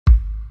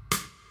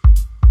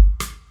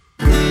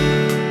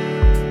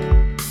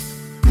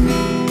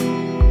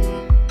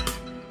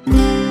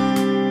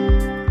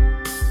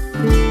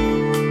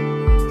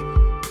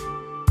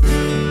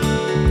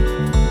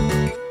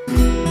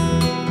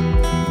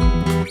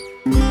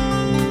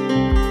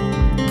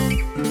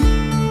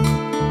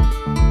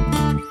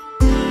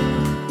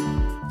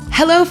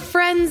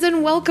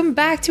and welcome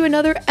back to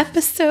another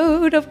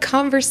episode of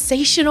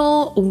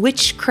Conversational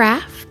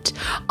Witchcraft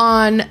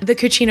on the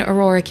Cucina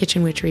Aurora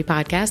Kitchen Witchery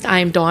podcast. I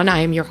am Dawn.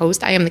 I am your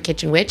host. I am the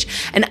Kitchen Witch,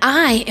 and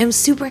I am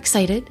super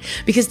excited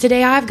because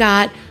today I've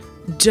got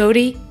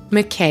Dodie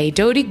McKay.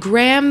 Dodie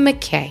Graham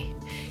McKay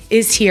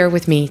is here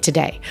with me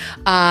today.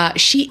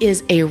 She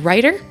is a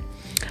writer,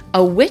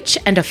 a witch,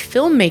 and a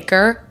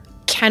filmmaker.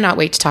 Cannot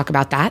wait to talk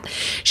about that.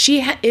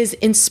 She is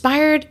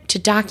inspired to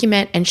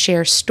document and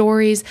share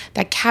stories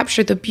that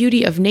capture the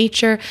beauty of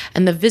nature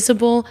and the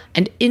visible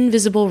and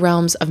invisible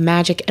realms of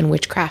magic and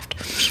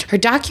witchcraft. Her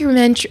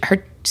documentary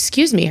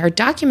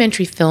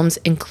films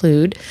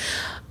include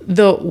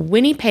The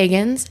Winnie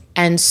Pagans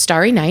and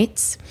Starry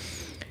Nights.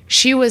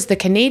 She was the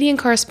Canadian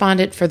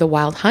correspondent for The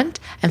Wild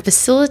Hunt and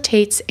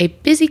facilitates A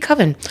Busy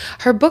Coven.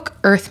 Her book,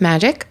 Earth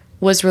Magic,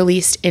 was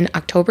released in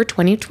October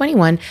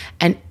 2021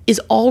 and is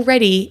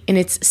already in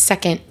its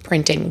second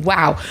printing.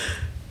 Wow.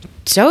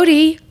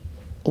 Dodie,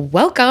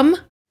 welcome.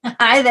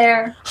 Hi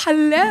there.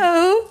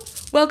 Hello.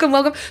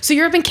 Welcome. So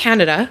you're up in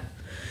Canada.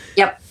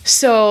 Yep.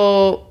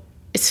 So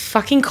it's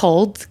fucking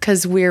cold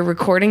because we're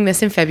recording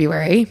this in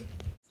February.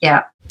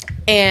 Yeah.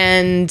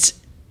 And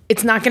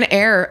it's not going to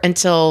air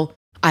until,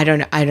 I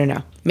don't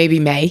know, maybe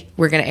May.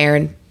 We're going to air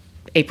in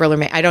April or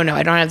May. I don't know.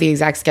 I don't have the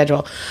exact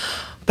schedule.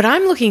 But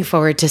I'm looking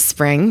forward to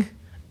spring.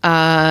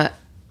 I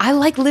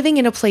like living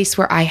in a place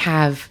where I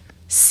have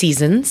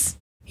seasons,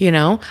 you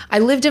know? I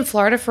lived in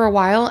Florida for a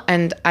while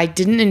and I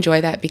didn't enjoy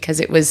that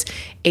because it was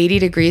 80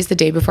 degrees the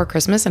day before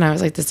Christmas. And I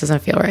was like, this doesn't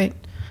feel right.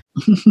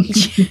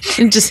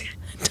 It doesn't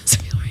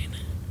feel right.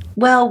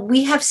 Well,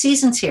 we have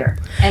seasons here.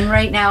 And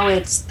right now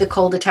it's the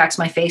cold attacks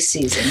my face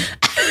season.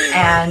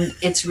 And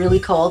it's really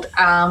cold.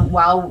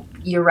 While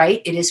you're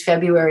right, it is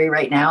February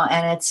right now.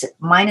 And it's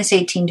minus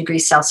 18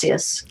 degrees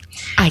Celsius.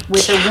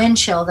 With a wind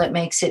chill that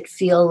makes it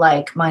feel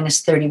like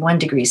minus 31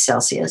 degrees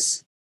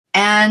Celsius.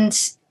 And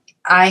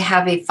I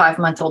have a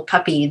 5-month-old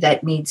puppy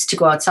that needs to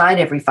go outside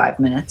every 5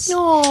 minutes.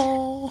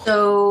 Aww.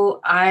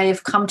 So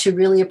I've come to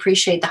really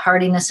appreciate the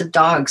hardiness of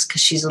dogs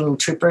because she's a little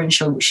trooper and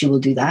she will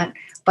do that.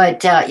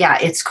 But yeah,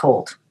 it's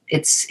cold.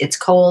 It's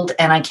cold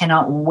and I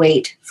cannot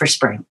wait for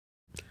spring.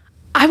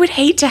 I would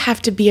hate to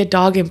have to be a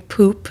dog and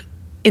poop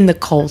in the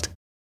cold.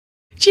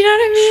 Do you know what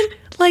I mean?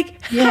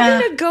 Like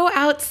having to go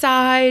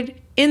outside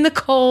in the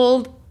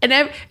cold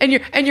and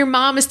your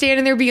mom is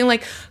standing there being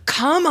like,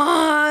 come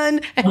on.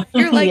 And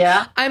you're like,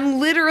 Yeah. I'm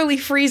literally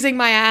freezing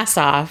my ass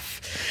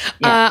off.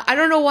 Yeah. I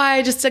don't know why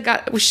I just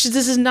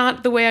this is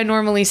not the way I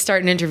normally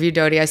start an interview,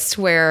 Dodie. I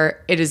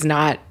swear it is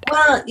not.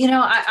 Well,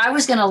 I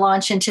was going to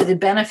launch into the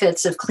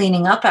benefits of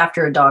cleaning up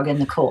after a dog in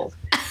the cold.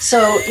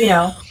 So,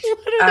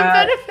 What are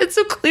the benefits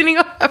of cleaning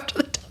up after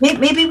the dog?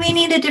 Maybe we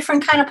need a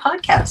different kind of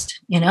podcast,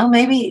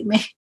 maybe.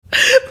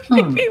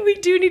 Maybe we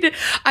do need to.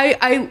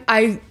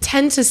 I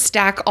tend to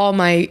stack all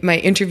my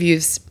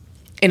interviews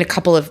in a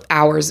couple of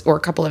hours or a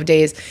couple of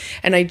days.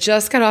 And I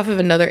just got off of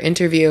another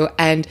interview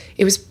and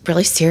it was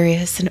really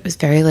serious and it was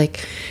very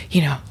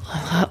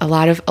a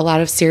lot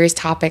of serious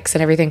topics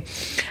and everything.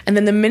 And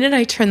then the minute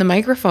I turned the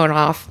microphone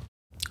off,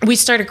 we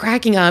started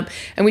cracking up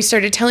and we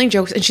started telling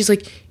jokes and she's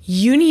like,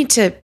 you need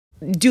to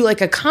do like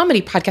a comedy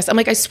podcast. I'm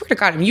like, I swear to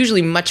God, I'm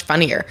usually much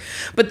funnier.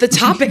 But the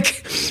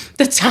topic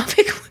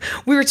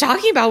we were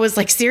talking about was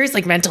like serious,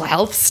 like mental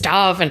health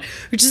stuff. And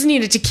we just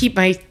needed to keep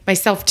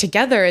myself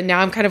together. And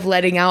now I'm kind of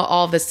letting out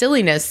all the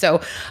silliness.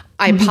 So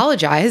I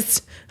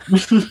apologized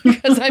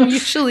because I'm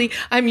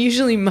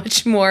usually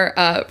much more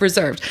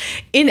reserved.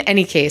 In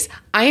any case,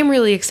 I am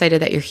really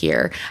excited that you're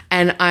here.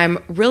 And I'm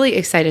really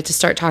excited to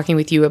start talking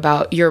with you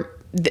about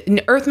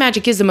Earth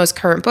Magic is the most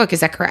current book.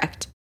 Is that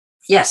correct?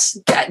 Yes.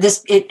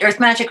 Earth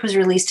Magic was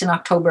released in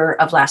October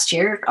of last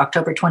year,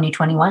 October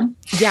 2021.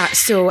 Yeah.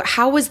 So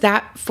how was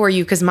that for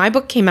you? Because my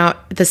book came out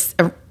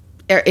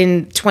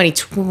in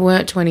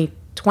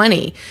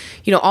 2020.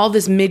 All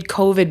this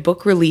mid-COVID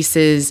book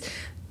releases.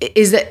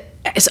 It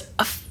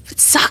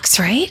sucks,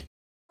 right?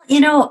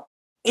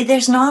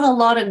 There's not a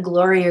lot of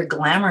glory or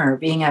glamour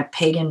being a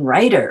pagan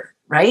writer,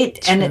 right?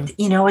 True. And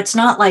it's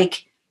not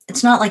like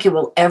it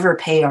will ever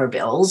pay our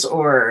bills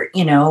or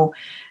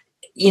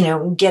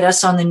get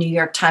us on the New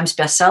York Times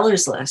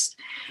bestsellers list.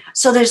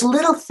 So there's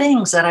little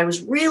things that I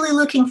was really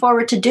looking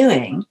forward to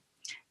doing.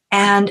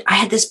 And I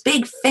had this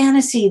big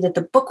fantasy that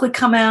the book would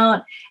come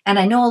out. And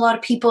I know a lot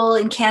of people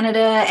in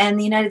Canada and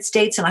the United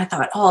States. And I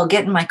thought, I'll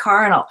get in my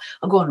car and I'll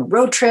go on a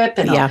road trip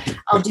and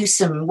I'll do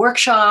some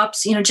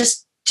workshops,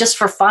 just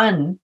for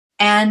fun.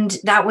 And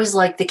that was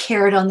like the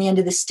carrot on the end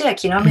of the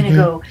stick. I'm going to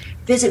go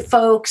visit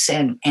folks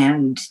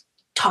and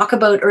talk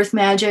about Earth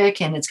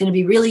Magic. And it's going to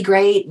be really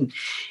great.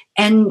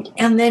 And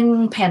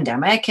then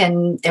pandemic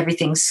and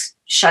everything's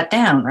shut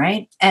down,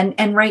 right?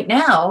 And right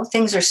now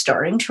things are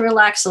starting to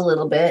relax a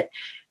little bit.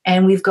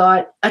 And we've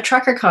got a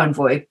trucker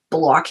convoy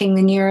blocking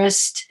the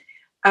nearest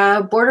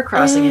border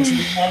crossing into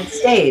the United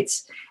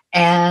States.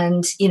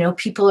 And,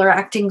 people are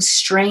acting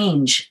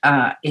strange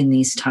in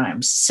these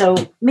times. So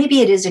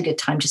maybe it is a good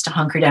time just to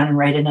hunker down and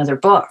write another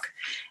book.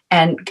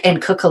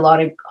 and cook a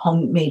lot of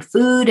homemade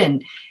food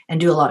and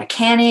do a lot of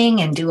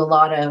canning and do a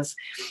lot of,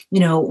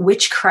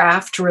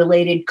 witchcraft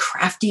related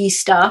crafty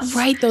stuff.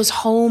 Right. Those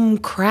home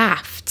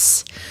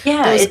crafts.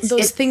 Yeah.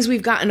 Those things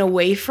we've gotten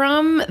away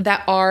from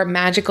that are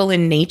magical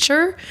in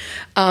nature,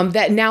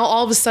 that now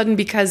all of a sudden,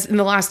 because in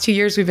the last 2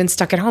 years we've been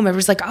stuck at home,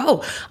 everyone's like,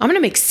 oh, I'm going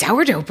to make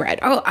sourdough bread.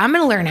 Oh, I'm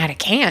going to learn how to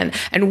can.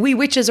 And we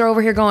witches are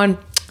over here going,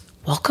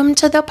 welcome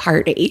to the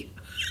party.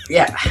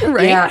 Yeah.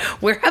 Right. Yeah.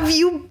 Where have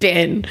you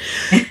been?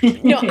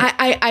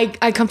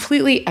 I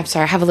completely, I'm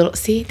sorry. I have a little,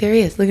 see, there he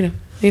is. Look at him.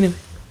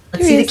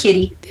 Let's see the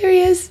kitty. There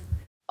he is.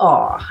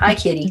 Oh, hi,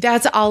 kitty.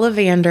 That's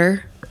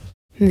Ollivander.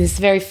 And he's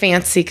very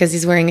fancy because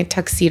he's wearing a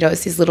tuxedo.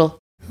 It's his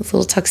little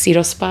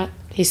tuxedo spot.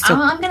 He's so.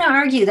 I'm going to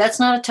argue that's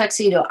not a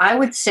tuxedo. I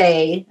would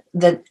say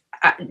that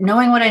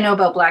knowing what I know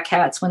about black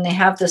cats, when they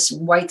have this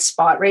white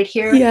spot right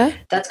here,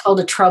 that's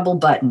called a trouble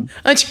button.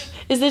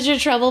 Is this your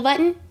trouble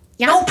button?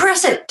 Yeah. Don't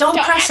press it. Don't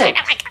press it.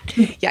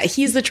 Yeah,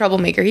 he's the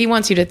troublemaker. He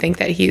wants you to think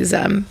that he's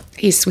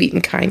sweet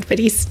and kind, but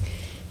he's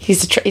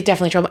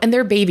definitely trouble. And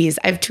they're babies.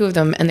 I have 2 of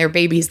them, and they're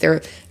babies.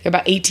 They're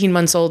about 18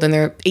 months old, and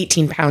they're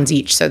 18 pounds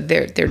each, so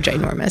they're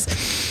ginormous.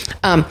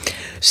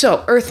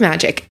 So earth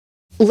magic.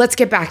 Let's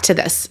get back to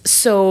this.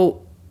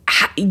 So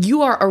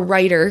you are a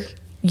writer.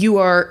 You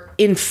are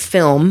in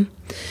film.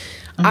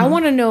 Mm-hmm. I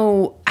want to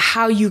know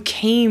how you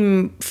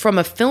came from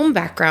a film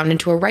background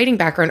into a writing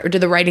background, or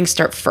did the writing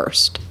start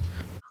first?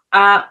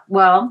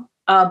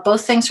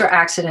 Both things were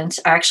accidents.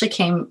 I actually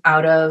came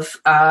out of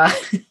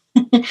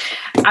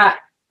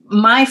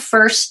my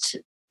first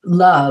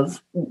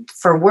love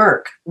for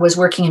work was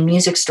working in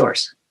music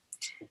stores.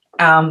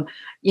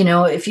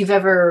 If you've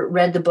ever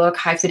read the book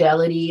High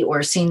Fidelity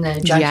or seen the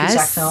John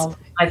Cusack film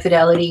High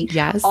Fidelity,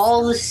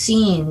 all the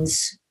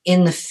scenes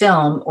in the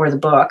film or the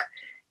book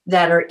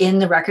that are in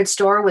the record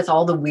store with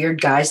all the weird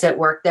guys that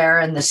work there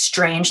and the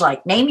strange,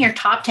 like, name your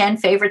top 10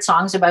 favorite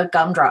songs about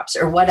gumdrops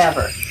or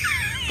whatever.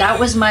 That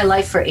was my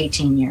life for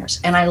 18 years.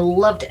 And I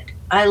loved it.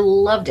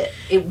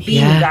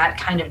 Being that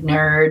kind of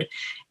nerd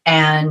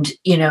and,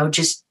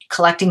 just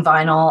collecting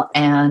vinyl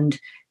and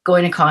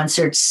going to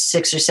concerts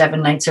 6 or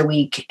 7 nights a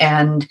week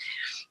and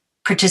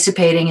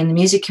participating in the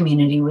music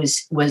community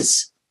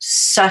was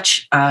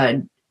such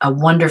a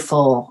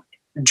wonderful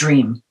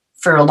dream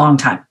for a long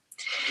time.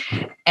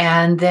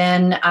 And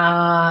then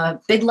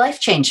big life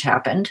change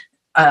happened.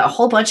 A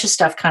whole bunch of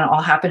stuff kind of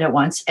all happened at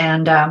once.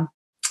 And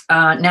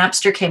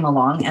Napster came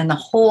along, and the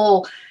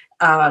whole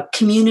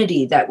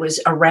community that was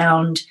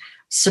around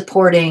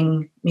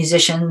supporting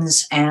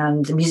musicians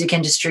and the music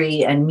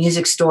industry and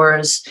music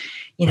stores.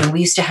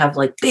 We used to have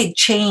like big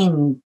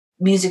chain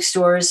music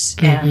stores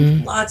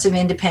and lots of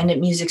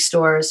independent music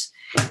stores,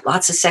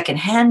 lots of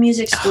secondhand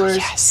music stores.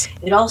 Yes.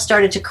 It all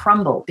started to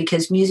crumble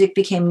because music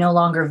became no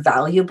longer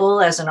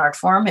valuable as an art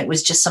form. It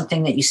was just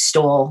something that you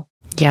stole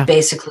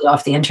basically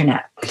off the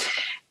internet.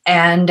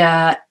 And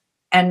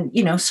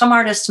some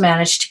artists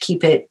managed to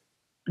keep it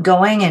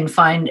going and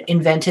find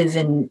inventive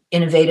and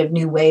innovative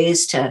new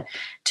ways to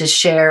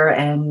share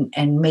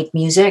and make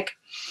music.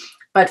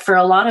 But for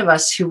a lot of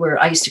us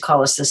I used to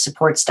call us the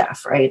support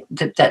staff, right?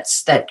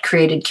 That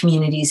created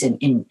communities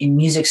in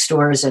music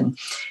stores and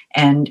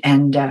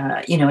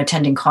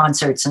attending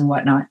concerts and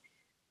whatnot.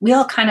 We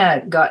all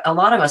a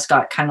lot of us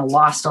got kind of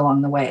lost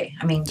along the way.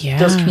 I mean,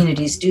 those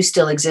communities do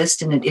still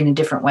exist in a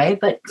different way,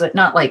 but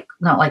not like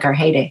our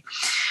heyday.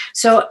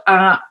 So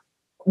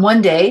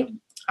one day,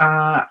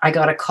 I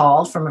got a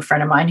call from a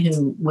friend of mine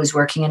who was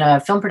working in a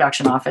film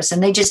production office,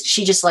 and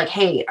she just like,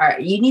 hey,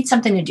 you need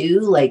something to do?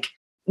 Like,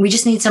 we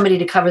just need somebody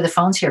to cover the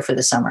phones here for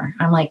the summer.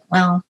 I'm like,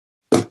 well,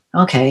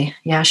 okay,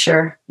 yeah,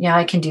 sure. Yeah,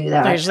 I can do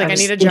that. I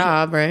need a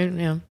job, right?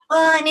 Yeah.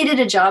 Well, I needed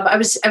a job. I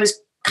was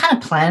kind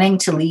of planning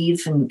to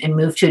leave and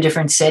move to a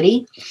different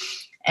city,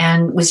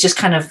 and was just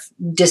kind of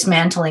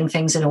dismantling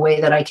things in a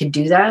way that I could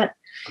do that.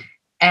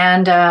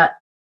 And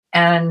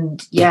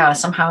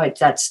somehow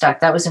that stuck.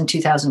 That was in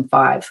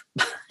 2005.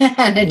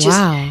 And it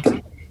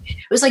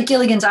was like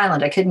Gilligan's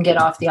Island. I couldn't get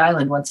off the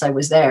island once I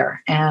was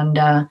there.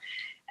 So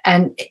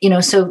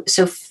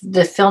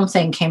the film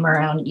thing came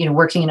around,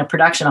 working in a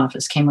production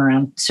office came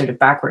around sort of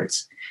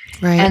backwards.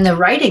 Right. And the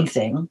writing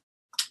thing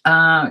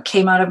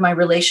came out of my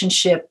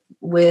relationship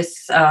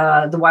with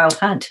The Wild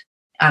Hunt.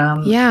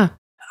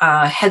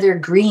 Heather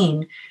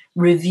Green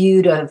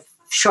reviewed a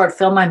short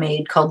film I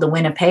made called The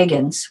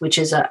Winnipegans, which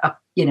is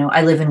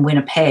I live in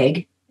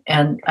Winnipeg,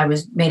 and I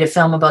made a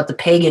film about the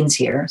pagans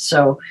here,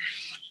 so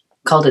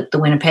called it The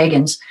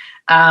Winnipegans.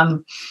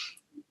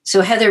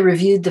 So Heather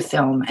reviewed the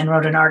film and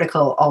wrote an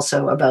article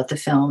also about the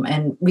film,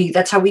 and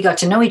that's how we got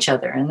to know each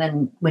other. And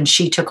then when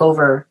she took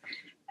over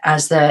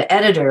as the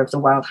editor of The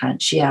Wild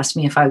Hunt, she asked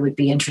me if I would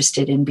be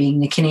interested in being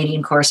the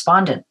Canadian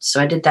correspondent.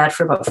 So I did that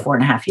for about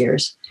 4.5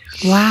 years.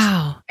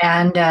 Wow.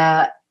 And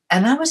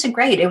that was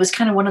great. It was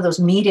kind of one of those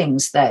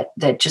meetings that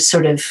just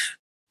sort of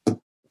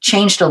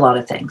changed a lot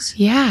of things.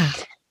 Yeah.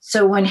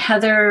 So when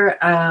Heather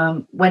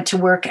went to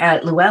work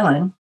at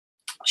Llewellyn,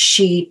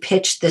 she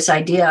pitched this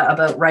idea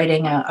about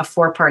writing a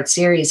 4-part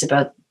series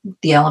about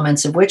the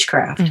elements of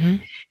witchcraft. Mm-hmm.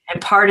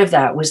 And part of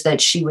that was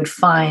that she would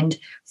find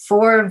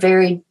 4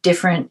 very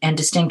different and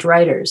distinct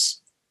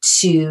writers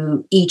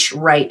to each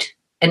write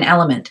an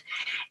element.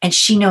 And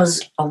she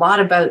knows a lot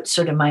about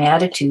sort of my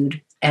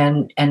attitude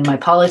and my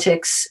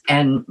politics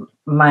and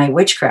my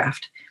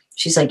witchcraft.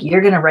 She's like,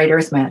 you're going to write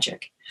Earth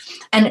Magic.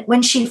 And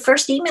when she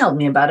first emailed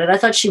me about it, I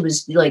thought she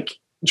was like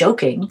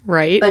joking,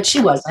 right? But she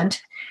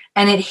wasn't.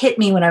 And it hit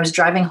me when I was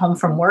driving home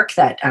from work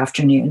that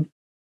afternoon,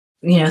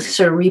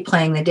 sort of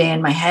replaying the day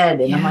in my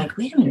head. And I'm like,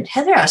 wait a minute,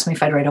 Heather asked me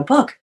if I'd write a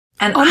book.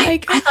 And I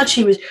thought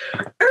she was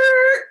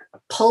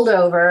pulled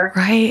over,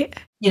 right?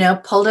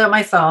 Pulled out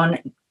my phone,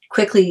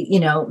 quickly,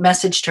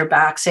 messaged her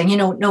back saying,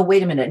 no,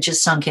 wait a minute, it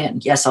just sunk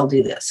in. Yes, I'll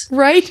do this.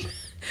 Right.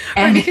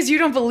 And because you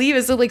don't believe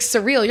it's so like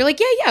surreal. You're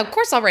like, yeah, of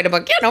course I'll write a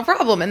book. Yeah, no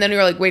problem. And then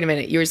you're like, wait a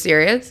minute, you were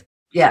serious?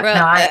 Yeah. No,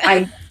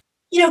 I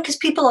because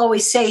people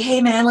always say,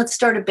 hey man, let's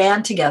start a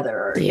band together.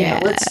 Or,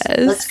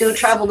 let's go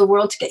travel the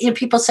world together.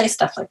 People say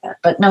stuff like that,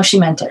 but no, she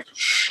meant it.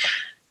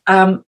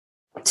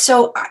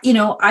 So,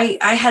 I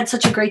had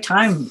such a great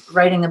time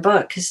writing the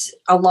book because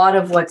a lot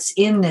of what's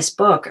in this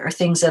book are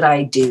things that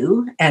I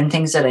do and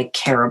things that I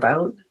care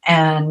about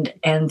and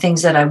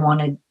things that I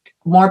wanted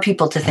more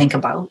people to think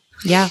about.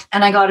 Yeah.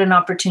 And I got an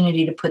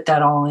opportunity to put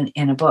that all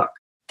in a book.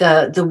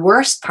 The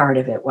worst part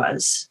of it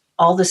was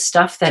all the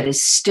stuff that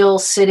is still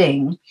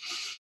sitting,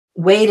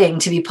 waiting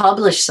to be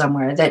published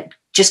somewhere that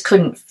just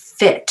couldn't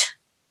fit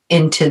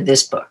into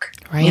this book.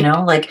 Right.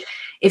 Like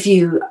if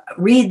you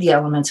read the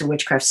Elements of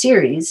Witchcraft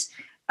series,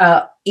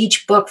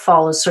 each book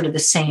follows sort of the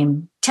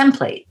same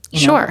template,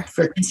 sure,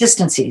 for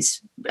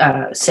consistency's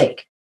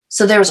sake.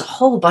 So there was a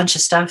whole bunch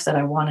of stuff that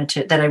I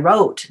wanted that I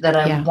wrote, that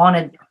I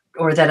wanted,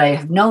 or that I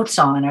have notes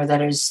on, or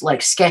that is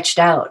like sketched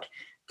out,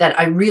 that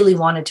I really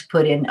wanted to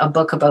put in a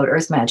book about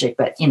Earth Magic.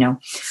 But,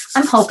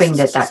 I'm hoping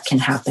that can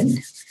happen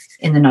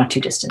in the not too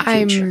distant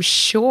future.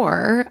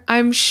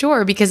 I'm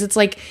sure, because it's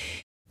like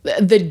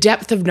the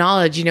depth of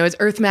knowledge, is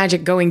Earth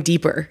Magic going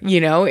deeper,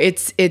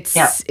 it's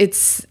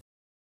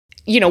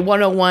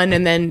 101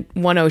 and then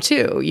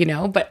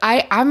 102, but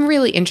I'm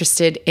really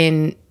interested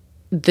in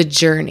the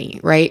journey,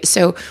 right?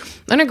 So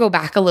I'm going to go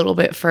back a little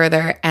bit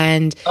further.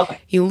 And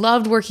you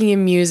loved working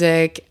in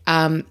music.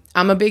 I'm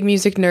a big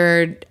music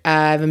nerd.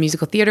 I have a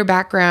musical theater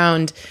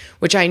background,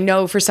 which I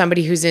know for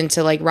somebody who's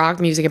into like rock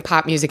music and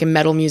pop music and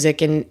metal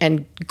music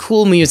and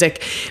cool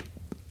music,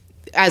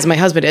 as my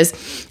husband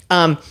is,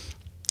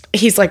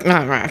 he's like,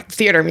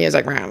 theater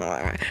music.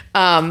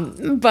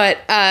 But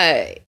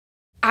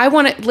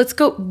let's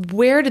go,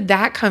 where did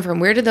that come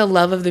from? Where did the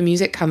love of the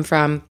music come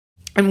from?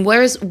 And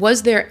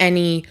was there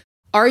any,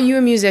 are you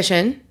a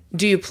musician?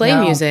 Do you play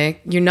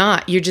music? You're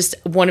not. You're just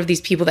one of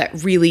these people that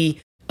really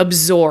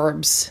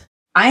absorbs.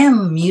 I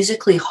am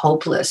musically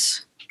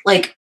hopeless.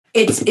 Like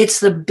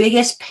it's the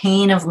biggest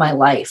pain of my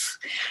life.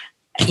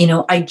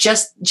 I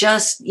just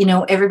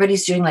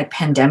everybody's doing like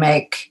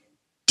pandemic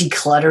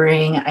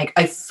decluttering.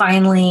 I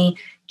finally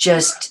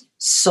just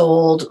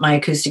sold my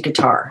acoustic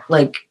guitar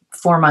like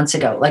 4 months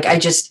ago. Like I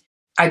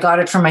got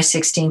it for my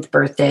 16th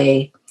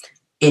birthday.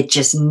 It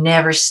just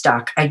never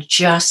stuck. I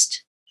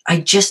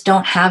just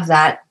don't have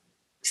that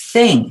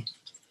thing,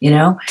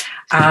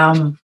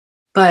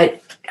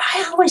 but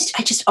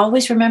I just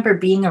always remember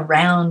being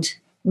around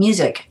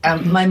music.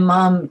 My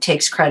mom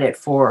takes credit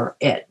for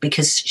it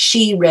because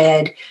she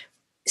read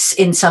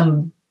in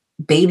some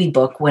baby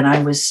book when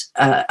I was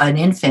an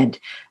infant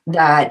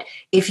that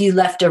if you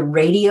left a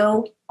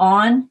radio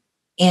on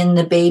in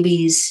the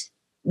baby's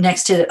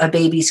next to a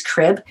baby's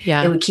crib,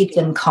 it would keep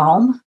them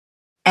calm.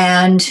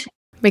 And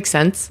makes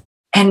sense.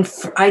 And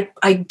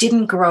I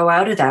didn't grow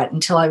out of that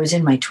until I was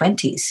in my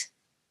 20s.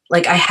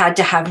 Like I had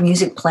to have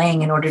music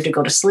playing in order to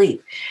go to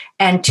sleep.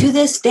 And to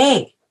this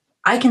day,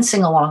 I can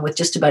sing along with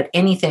just about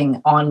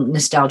anything on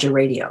nostalgia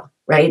radio,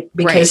 right?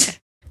 Because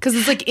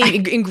it's like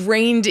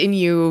ingrained in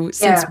you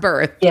since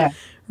birth. Yeah.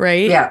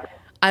 Right? Yeah.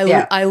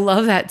 I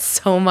love that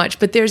so much.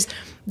 But there's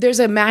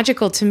a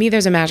magical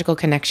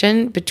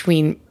connection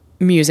between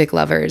music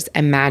lovers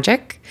and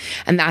magic.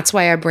 And that's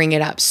why I bring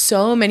it up.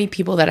 So many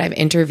people that I've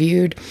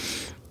interviewed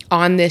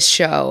on this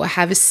show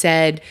have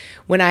said,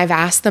 when I've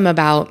asked them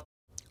about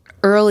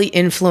early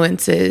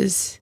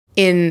influences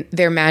in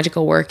their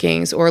magical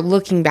workings or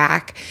looking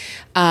back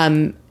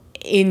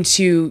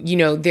into,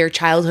 their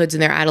childhoods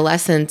and their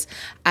adolescence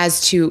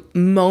as to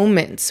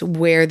moments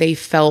where they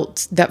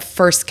felt that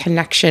first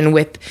connection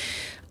with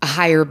a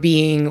higher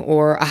being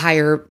or a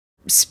higher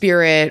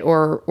spirit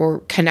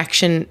or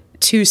connection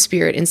to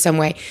spirit in some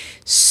way.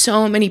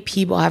 So many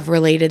people have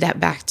related that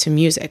back to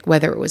music,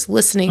 whether it was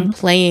listening,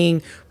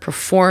 playing,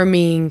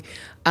 performing.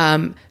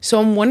 So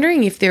I'm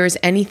wondering if there is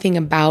anything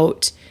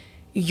about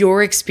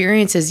your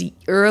experiences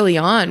early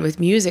on with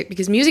music,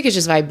 because music is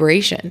just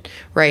vibration,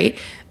 right?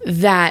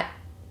 That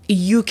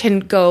you can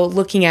go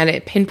looking at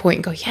it, pinpoint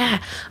and go,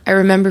 yeah, I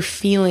remember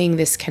feeling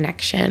this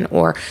connection,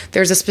 or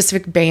there's a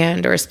specific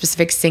band or a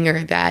specific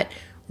singer that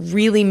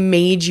really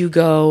made you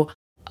go,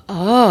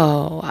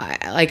 oh,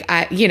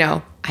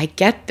 I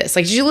get this.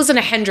 Like, did you listen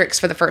to Hendrix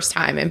for the first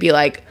time and be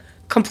like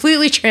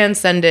completely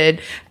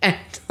transcended and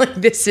like,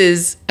 this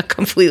is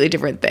completely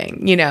different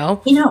thing, you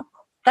know?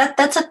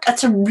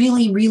 That's a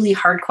really, really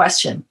hard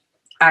question,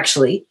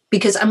 actually,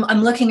 because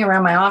I'm looking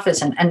around my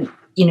office and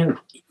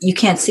you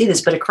can't see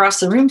this, but across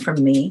the room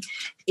from me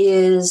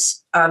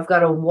is I've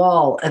got a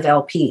wall of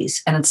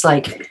LPs, and it's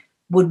like,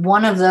 would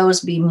one of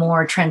those be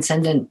more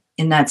transcendent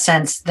in that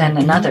sense than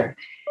another?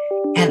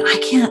 And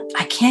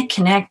I can't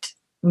connect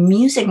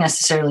music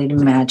necessarily to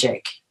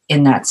magic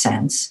in that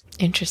sense.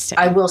 Interesting.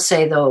 I will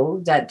say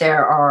though that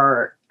there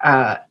are,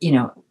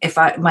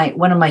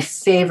 one of my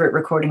favorite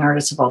recording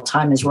artists of all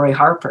time is Roy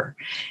Harper,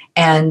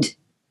 and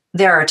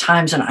there are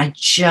times when I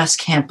just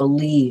can't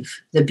believe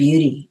the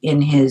beauty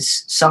in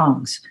his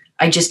songs.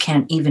 I just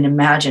can't even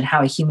imagine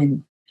how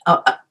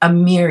a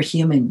mere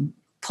human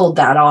pulled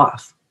that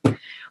off.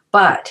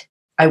 But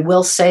I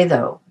will say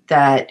though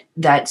that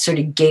sort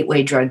of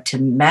gateway drug to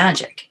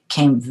magic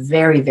came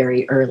very,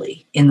 very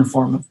early in the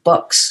form of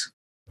books.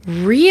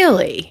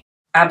 Really?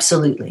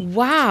 Absolutely.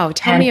 Wow.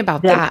 Tell me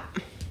about that.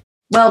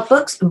 Well,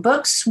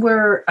 books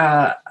were,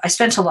 I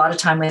spent a lot of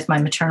time with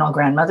my maternal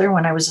grandmother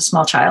when I was a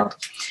small child.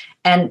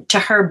 And to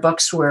her,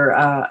 books were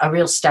a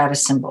real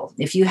status symbol.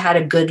 If you had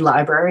a good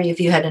library, if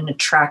you had an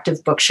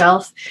attractive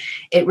bookshelf,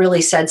 it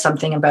really said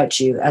something about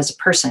you as a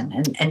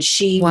person. And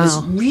she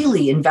was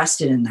really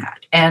invested in that.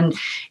 And,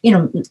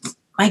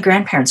 my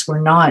grandparents were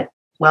not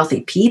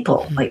wealthy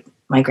people. Like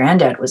my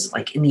granddad was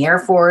like in the Air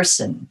Force,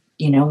 and,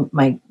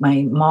 my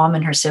mom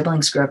and her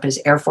siblings grew up as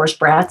Air Force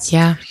brats.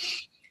 Yeah.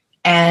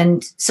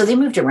 And so they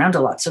moved around a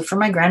lot. So for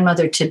my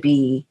grandmother to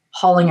be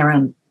hauling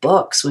around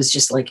books was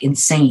just like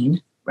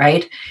insane.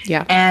 Right.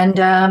 Yeah. And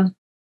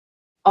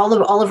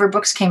all of her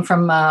books came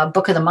from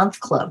Book of the Month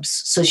clubs.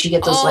 So she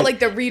get those like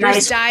the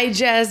Reader's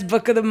Digest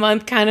Book of the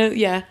Month kind of.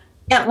 Yeah.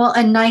 Yeah. Well,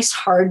 a nice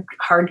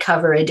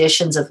hardcover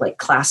editions of like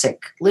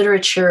classic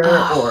literature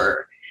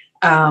or,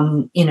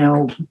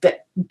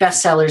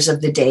 bestsellers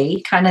of the day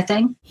kind of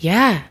thing.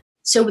 Yeah.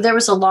 So there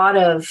was a lot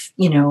of,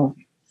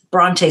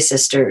 Bronte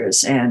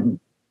sisters and,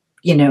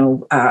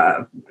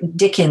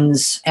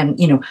 Dickens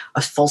and,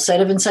 a full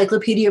set of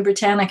Encyclopedia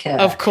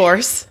Britannica. Of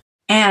course.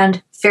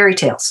 And fairy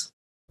tales.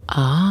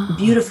 Oh.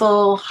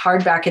 Beautiful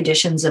hardback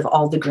editions of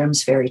all the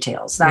Grimm's fairy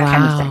tales, that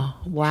kind of thing.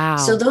 Wow.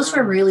 So those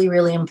were really,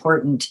 really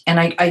important. And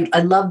I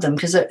love them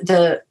because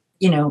the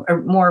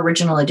more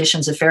original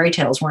editions of fairy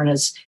tales weren't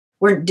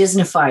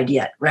Disneyfied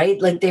yet, right?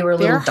 Like they were a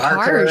little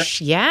darker. Harsh.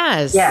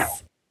 Yes. Yeah.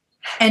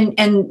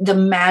 And the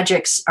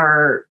magics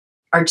are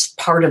just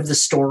part of the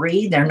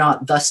story. They're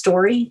not the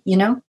story,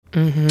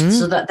 Mm-hmm.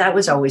 So that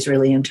was always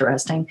really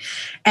interesting.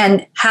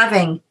 And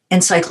having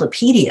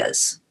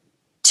encyclopedias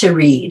to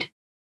read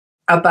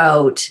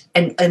about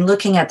and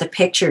looking at the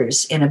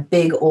pictures in a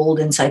big old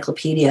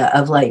encyclopedia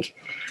of like,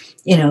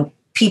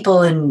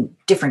 people in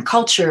different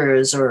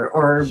cultures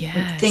or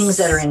things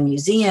that are in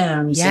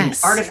museums and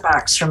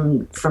artifacts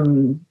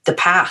from the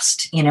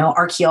past,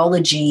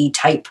 archaeology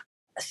type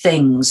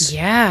things.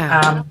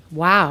 Yeah.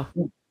 Wow.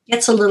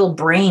 Gets a little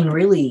brain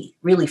really,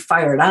 really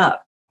fired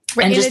up.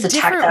 Right, and in just a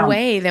different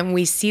way than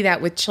we see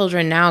that with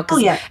children now.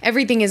 Because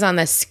everything is on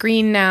the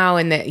screen now,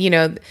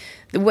 and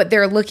what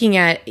they're looking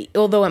at,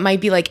 although it might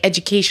be like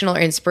educational or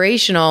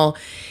inspirational,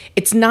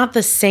 it's not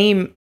the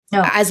same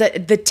as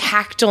the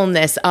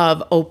tactileness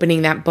of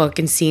opening that book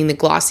and seeing the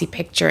glossy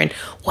picture and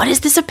what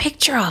is this a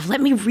picture of? Let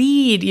me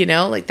read,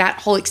 like that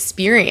whole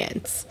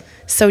experience.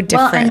 So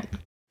different.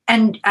 Well,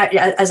 and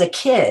as a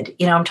kid,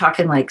 I'm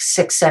talking like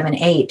 6, 7,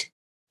 8.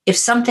 If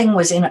something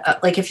was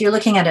if you're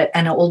looking at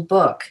an old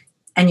book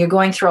and you're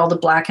going through all the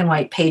black and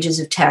white pages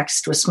of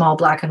text with small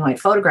black and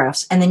white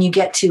photographs, and then you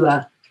get to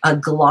a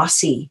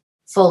glossy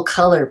full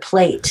color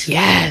plate.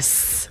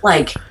 Yes.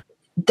 Like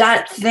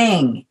that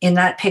thing in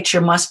that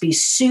picture must be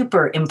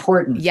super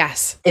important.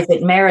 Yes. If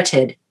it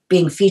merited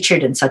being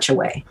featured in such a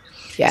way.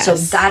 Yes. So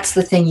that's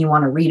the thing you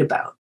want to read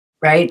about,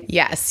 right?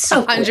 Yes.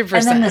 So 100%.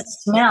 And then the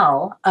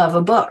smell of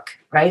a book,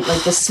 right?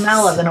 Like the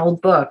smell of an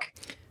old book.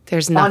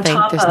 There's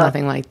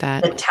nothing like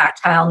that. The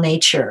tactile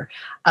nature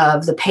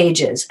of the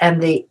pages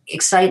and the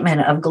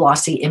excitement of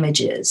glossy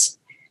images.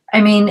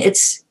 I mean,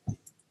 it's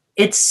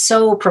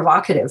so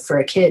provocative for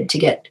a kid to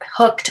get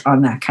hooked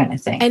on that kind of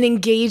thing. And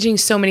engaging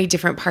so many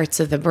different parts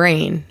of the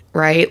brain,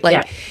 right?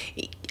 Like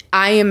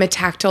I am a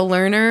tactile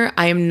learner.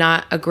 I am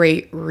not a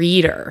great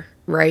reader,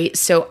 right?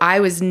 So I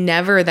was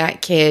never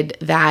that kid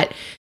that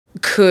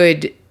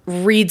could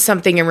read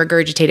something and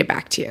regurgitate it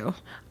back to you.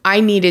 I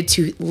needed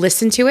to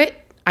listen to it.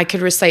 I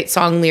could recite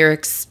song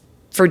lyrics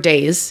for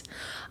days.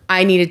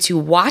 I needed to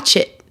watch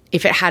it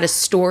if it had a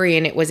story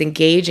and it was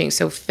engaging.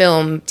 So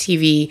film,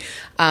 TV,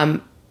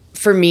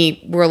 for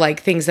me were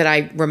like things that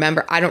I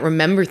remember. I don't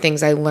remember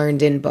things I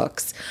learned in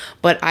books,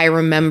 but I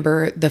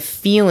remember the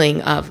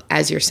feeling of,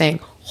 as you're saying,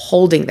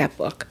 holding that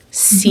book,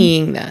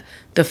 seeing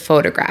the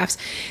photographs.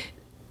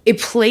 It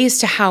plays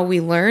to how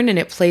we learn, and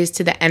it plays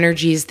to the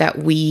energies that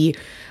we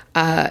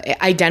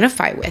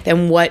identify with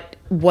and what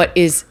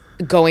is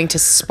going to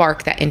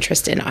spark that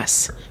interest in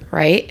us,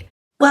 right?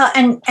 Well,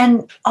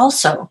 and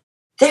also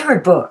there were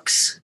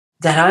books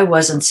that I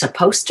wasn't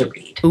supposed to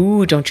read.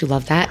 Ooh, don't you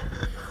love that?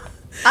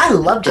 I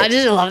loved it. I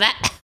just love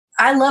that.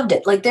 I loved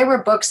it. Like there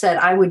were books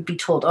that I would be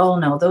told, oh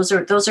no, those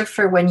are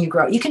for when you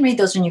grow up. You can read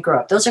those when you grow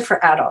up. Those are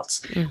for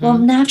adults. Well,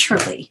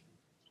 naturally,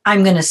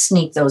 I'm going to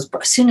sneak those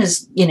books. As soon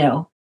as,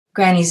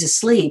 Granny's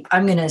asleep,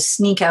 I'm going to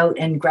sneak out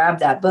and grab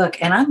that book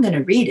and I'm going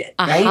to read it.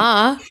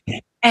 Right.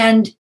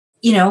 And,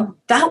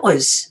 that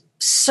was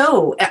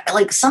so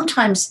like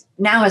sometimes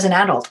now as an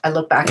adult, I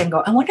look back and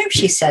go, I wonder if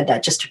she said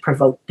that just to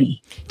provoke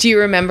me. Do you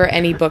remember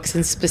any books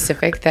in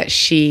specific that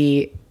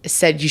she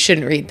said you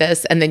shouldn't read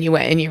this and then you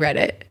went and you read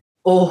it?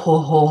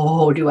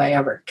 Oh, do I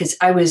ever? Because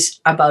I was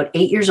about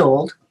 8 years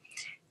old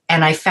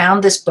and I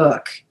found this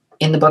book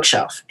in the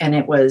bookshelf, and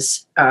it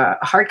was a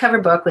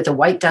hardcover book with a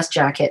white dust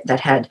jacket that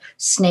had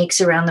snakes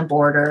around the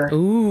border.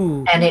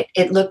 Ooh. And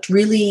it looked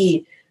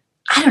really,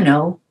 I don't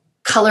know,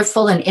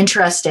 colorful and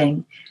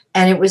interesting.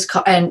 And it was,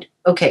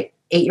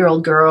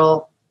 8-year-old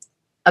girl,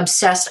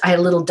 obsessed. I had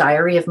a little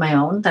diary of my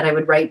own that I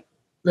would write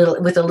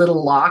with a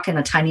little lock and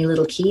a tiny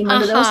little key.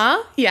 Remember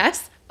those?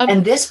 Yes.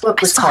 And this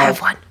book was I have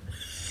one.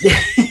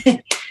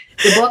 The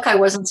book I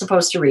wasn't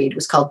supposed to read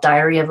was called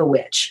Diary of a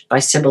Witch by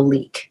Sybil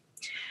Leek.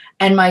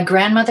 And my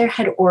grandmother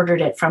had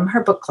ordered it from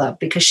her book club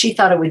because she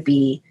thought it would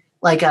be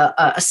like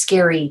a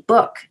scary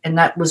book. And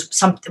that was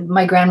something,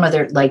 my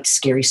grandmother liked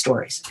scary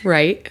stories.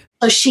 Right.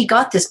 So she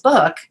got this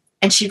book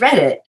and she read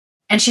it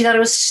and she thought it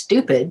was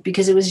stupid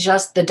because it was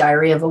just the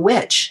Diary of a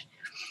Witch.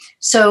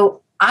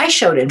 So I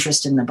showed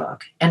interest in the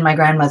book and my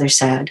grandmother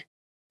said,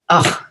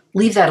 oh,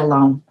 leave that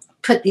alone.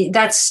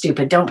 That's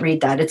stupid. Don't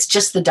read that. It's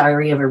just the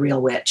Diary of a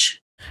Real Witch.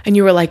 And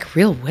you were like,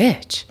 real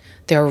witch?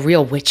 There are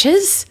real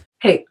witches?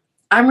 Hey,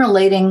 I'm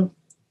relating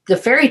the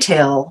fairy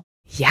tale.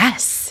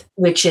 Yes.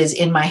 Which is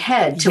in my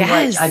head to what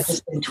I've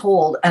just been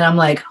told. And I'm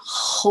like,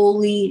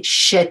 holy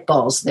shit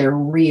balls. They're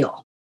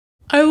real.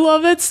 I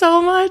love it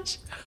so much.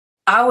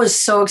 I was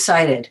so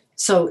excited.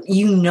 So,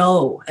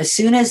 as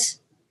soon as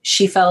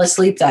she fell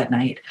asleep that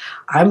night,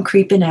 I'm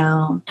creeping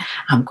out.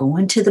 I'm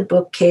going to the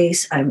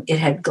bookcase. It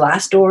had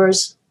glass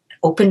doors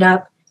opened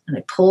up. And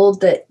I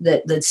pulled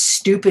the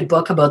stupid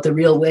book about the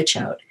real witch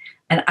out.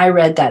 And I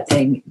read that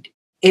thing.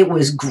 It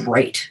was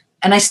great.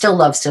 And I still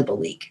love Sybil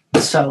Leek.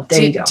 So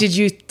there you go. Did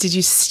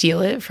you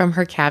steal it from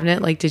her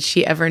cabinet? Like, did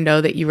she ever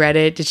know that you read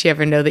it? Did she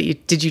ever know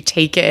that did you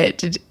take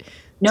it?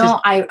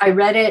 I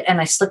read it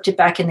and I slipped it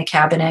back in the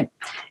cabinet.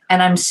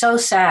 And I'm so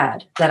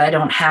sad that I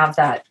don't have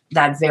I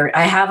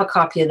have a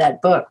copy of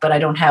that book, but I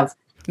don't have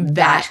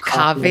that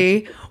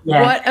copy.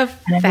 Yeah. What a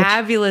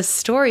fabulous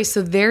story.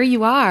 So there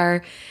you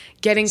are,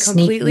 getting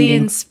completely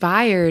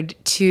inspired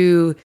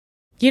to,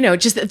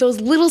 just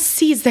those little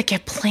seeds that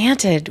get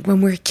planted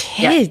when we're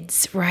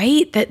kids,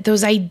 right? That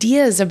those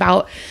ideas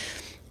about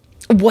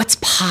what's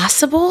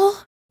possible,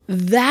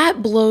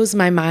 that blows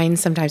my mind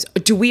sometimes.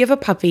 Do we have a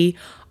puppy?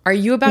 Are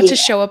you about to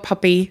show a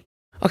puppy?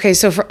 Okay,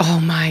 so oh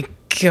my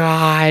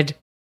God.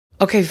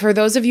 Okay, for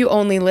those of you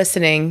only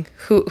listening,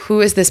 who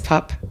is this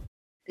pup?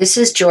 This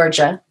is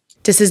Georgia.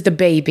 This is the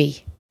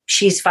baby.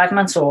 She's 5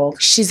 months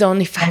old. She's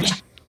only 5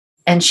 months.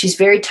 And she's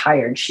very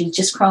tired. She's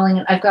just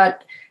crawling. I've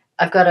got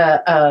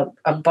a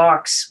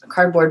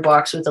cardboard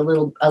box with a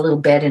little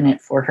bed in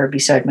it for her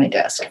beside my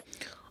desk.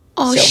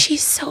 Oh,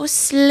 she's so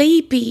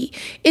sleepy.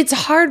 It's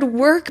hard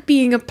work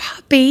being a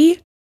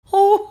puppy.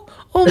 Oh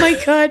my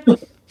God.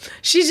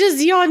 She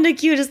just yawned, the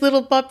cutest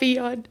little puppy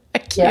yawn.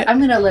 Yeah, I'm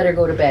going to let her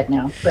go to bed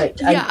now.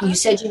 But you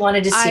said you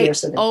wanted to see her.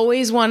 So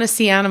always want to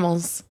see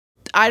animals.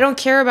 I don't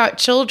care about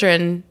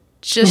children.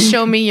 Just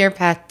show me your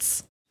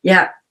pets.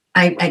 Yeah,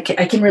 I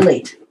can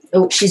relate.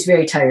 Oh, she's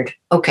very tired.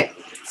 Okay.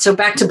 So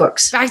back to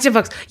books.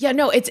 Yeah,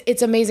 no,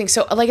 it's amazing.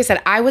 So like I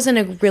said, I wasn't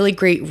a really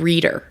great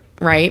reader,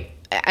 right?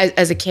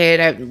 As a kid,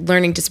 I had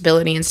learning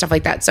disability and stuff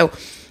like that. So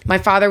my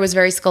father was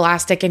very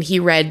scholastic and he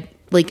read,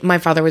 my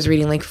father was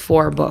reading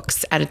 4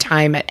 books at a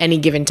time at any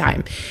given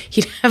time.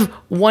 He'd have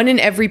one in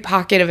every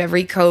pocket of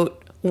every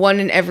coat, one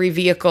in every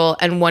vehicle,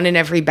 and one in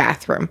every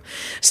bathroom.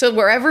 So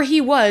wherever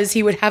he was,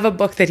 he would have a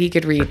book that he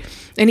could read.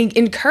 And he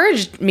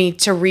encouraged me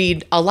to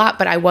read a lot,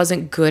 but I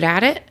wasn't good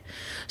at it.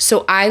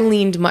 So I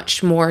leaned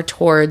much more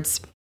towards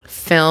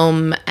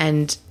film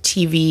and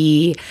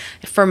TV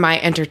for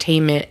my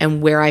entertainment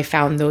and where I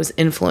found those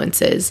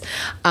influences.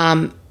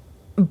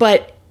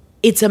 But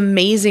it's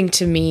amazing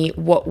to me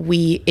what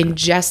we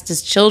ingest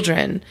as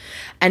children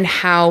and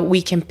how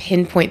we can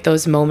pinpoint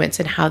those moments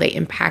and how they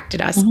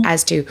impacted us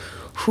as to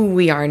who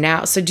we are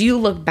now. So do you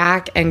look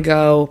back and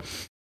go,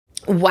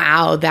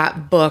 wow,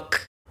 that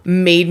book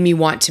made me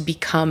want to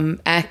become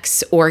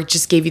X, or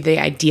just gave you the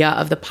idea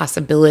of the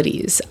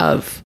possibilities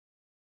of?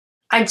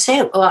 I'd say,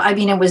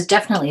 it was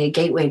definitely a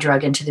gateway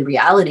drug into the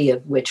reality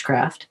of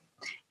witchcraft.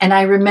 And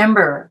I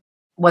remember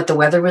what the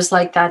weather was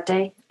like that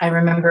day. I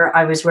remember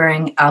I was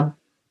wearing a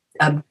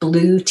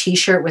blue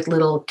t-shirt with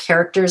little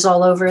characters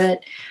all over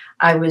it.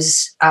 I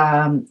was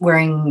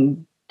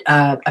wearing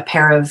a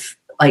pair of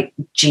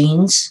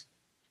jeans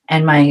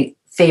and my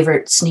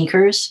favorite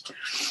sneakers.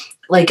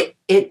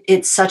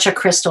 It's such a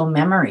crystal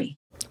memory.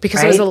 Because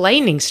right? It was a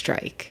lightning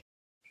strike.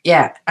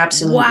 Yeah,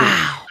 absolutely.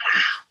 Wow.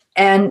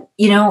 And,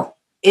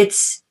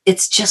 it's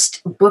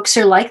just books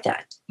are like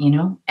that,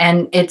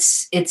 and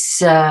it's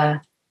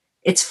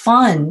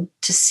fun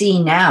to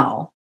see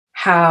now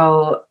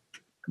how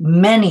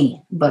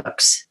many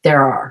books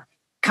there are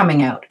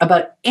coming out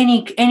about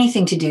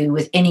anything to do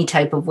with any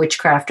type of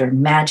witchcraft or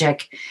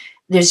magic.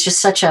 There's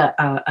just such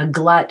a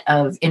glut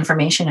of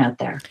information out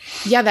there.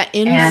 Yeah, that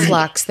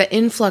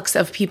influx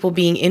of people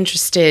being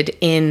interested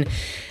in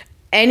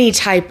any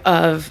type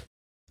of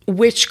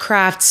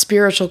witchcraft,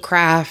 spiritual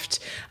craft.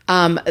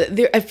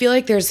 I feel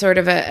like there's sort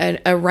of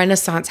a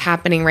renaissance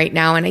happening right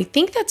now. And I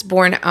think that's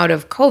born out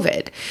of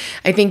COVID.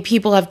 I think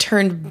people have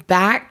turned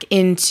back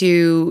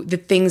into the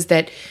things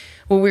that,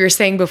 what we were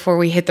saying before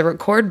we hit the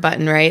record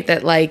button, right?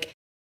 That like,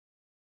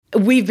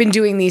 we've been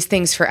doing these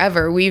things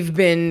forever. We've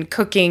been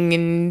cooking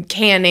and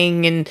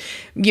canning and,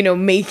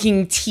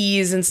 making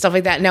teas and stuff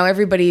like that. Now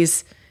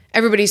everybody's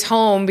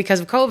home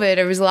because of COVID.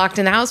 Everybody's locked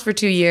in the house for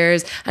 2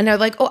 years. And they're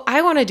like, oh,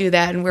 I want to do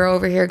that. And we're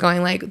over here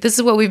going like, this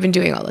is what we've been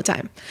doing all the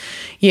time.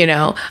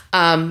 Yeah,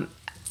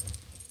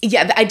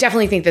 I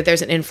definitely think that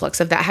there's an influx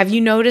of that. Have you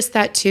noticed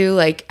that too?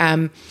 Like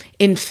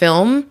in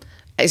film,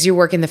 as you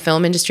work in the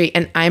film industry,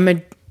 and I'm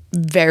a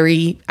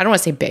nerd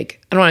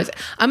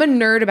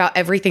about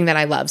everything that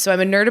I love. So I'm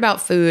a nerd about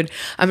food.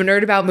 I'm a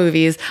nerd about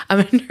movies.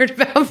 I'm a nerd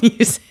about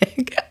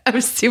music.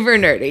 I'm super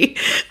nerdy.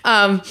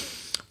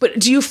 But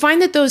do you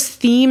find that those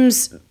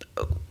themes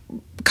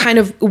kind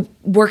of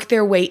work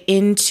their way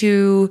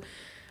into,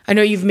 I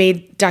know you've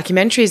made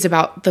documentaries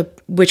about the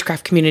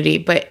witchcraft community,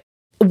 but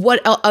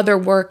what other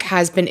work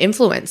has been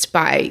influenced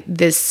by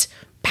this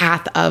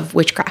path of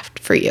witchcraft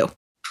for you?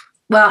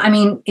 Well, I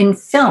mean, in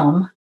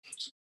film,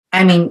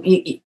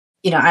 I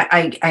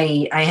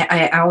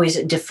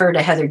always defer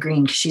to Heather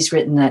Green because she's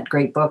written that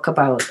great book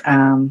about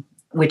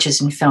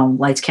witches in film,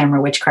 Lights, Camera,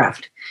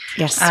 Witchcraft.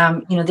 Yes.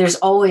 There's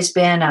always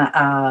been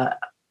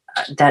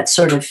that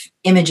sort of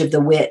image of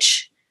the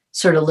witch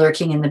sort of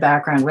lurking in the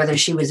background, whether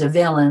she was a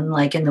villain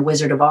like in The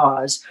Wizard of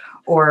Oz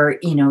or,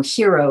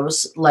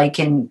 heroes like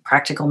in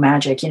Practical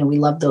Magic. We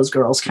love those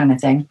girls kind of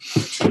thing.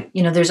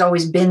 There's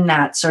always been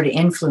that sort of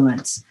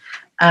influence.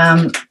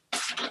 I'm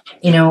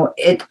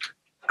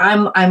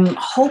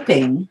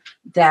hoping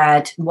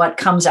that what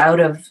comes out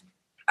of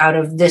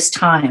this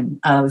time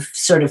of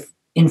sort of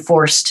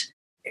enforced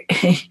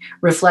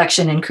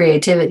reflection and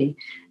creativity,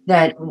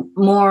 that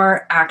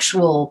more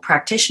actual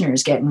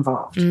practitioners get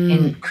involved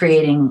in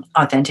creating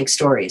authentic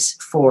stories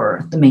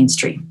for the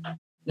mainstream.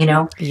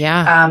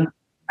 Yeah.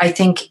 I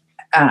think,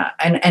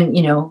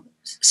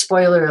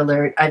 spoiler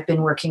alert, I've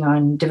been working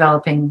on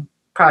developing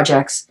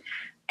projects,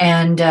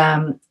 and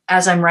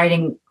as I'm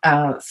writing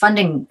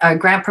funding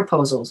grant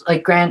proposals,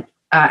 like grant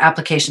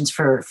applications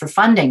for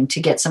funding to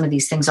get some of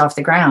these things off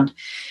the ground,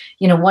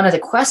 one of the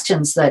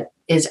questions that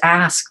is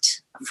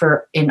asked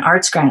in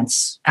arts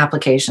grants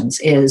applications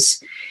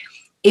is,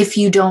 if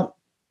you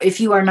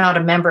are not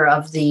a member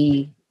of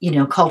the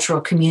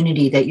cultural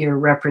community that you're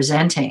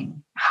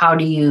representing, how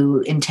do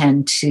you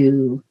intend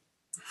to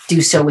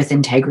do so with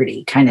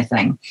integrity, kind of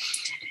thing?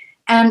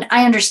 And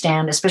I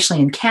understand, especially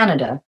in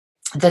Canada,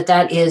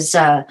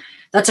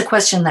 that's a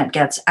question that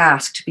gets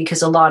asked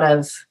because a lot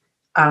of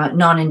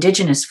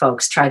non-Indigenous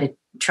folks try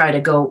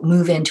to go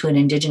move into an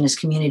Indigenous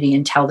community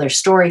and tell their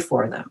story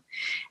for them,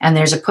 and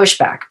there's a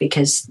pushback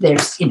because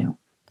there's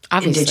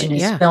obviously,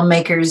 Indigenous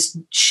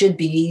filmmakers should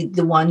be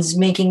the ones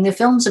making the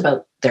films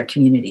about their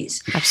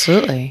communities.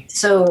 Absolutely.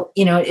 So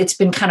it's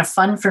been kind of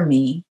fun for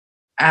me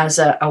as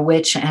a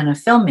witch and a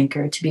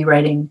filmmaker to be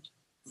writing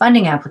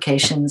funding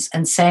applications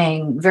and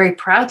saying very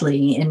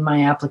proudly in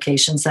my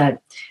applications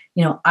that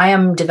I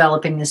am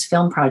developing this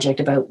film project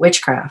about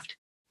witchcraft.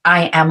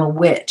 I am a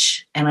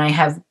witch and I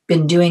have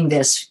been doing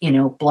this,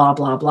 blah,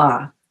 blah,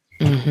 blah.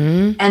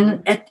 Mm-hmm.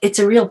 And it's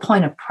a real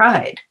point of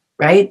pride,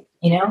 right?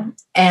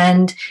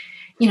 And,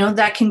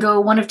 that can go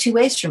one of two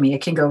ways for me.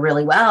 It can go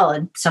really well.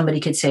 And somebody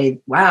could say,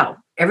 wow,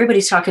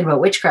 everybody's talking about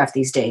witchcraft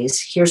these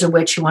days. Here's a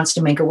witch who wants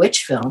to make a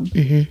witch film.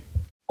 Mm-hmm.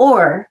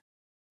 Or,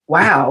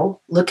 wow,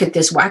 look at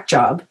this whack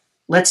job.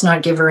 Let's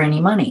not give her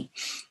any money.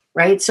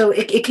 Right. So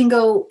it can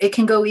go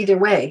either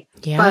way.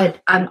 Yeah.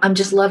 But I'm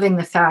just loving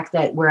the fact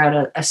that we're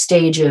at a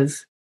stage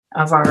of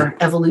our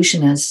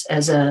evolution as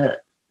a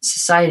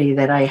society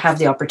that I have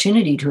the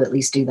opportunity to at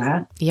least do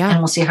that. Yeah. And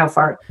we'll see how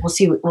far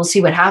we'll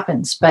see what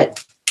happens.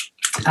 But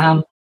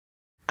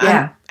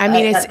yeah. I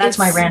mean, that's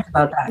my rant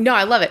about that. No,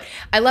 I love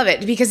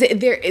it because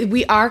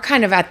we are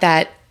kind of at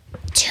that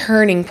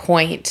turning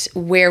point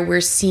where we're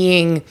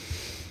seeing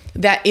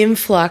that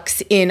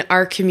influx in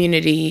our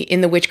community,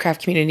 in the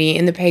witchcraft community,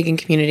 in the pagan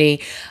community,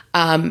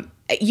 and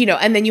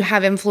then you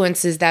have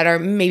influences that are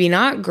maybe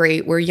not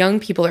great, where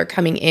young people are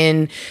coming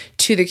in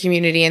to the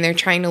community and they're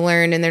trying to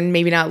learn and they're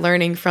maybe not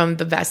learning from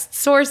the best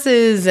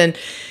sources. And,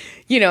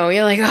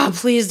 you're like, oh,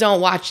 please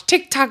don't watch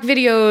TikTok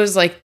videos.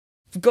 Like,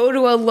 go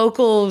to a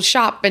local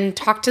shop and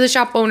talk to the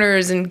shop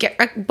owners and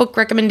get book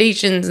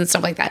recommendations and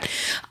stuff like that.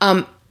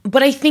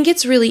 But I think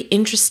it's really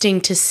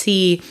interesting to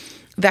see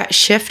that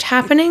shift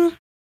happening.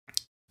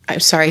 I'm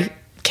sorry,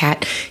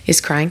 cat is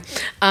crying.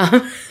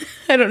 I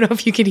don't know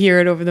if you can hear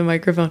it over the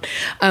microphone.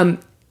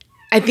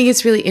 I think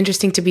it's really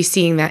interesting to be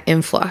seeing that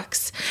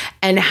influx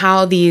and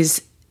how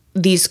these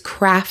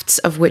crafts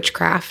of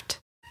witchcraft,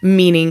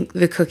 meaning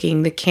the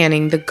cooking, the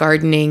canning, the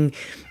gardening,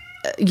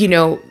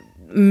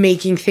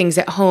 making things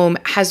at home,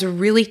 has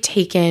really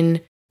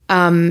taken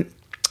a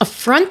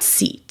front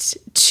seat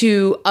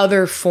to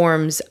other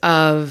forms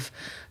of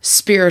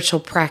spiritual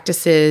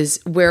practices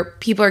where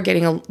people are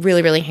getting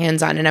really, really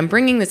hands-on. And I'm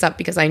bringing this up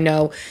because I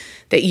know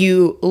that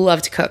you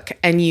love to cook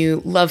and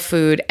you love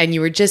food, and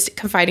you were just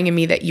confiding in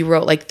me that you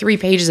wrote like 3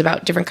 pages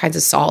about different kinds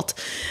of salt.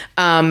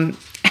 And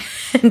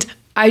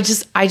I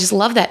just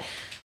love that.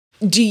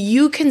 Do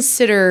you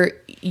consider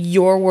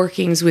your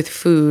workings with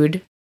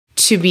food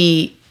to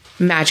be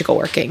magical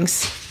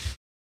workings?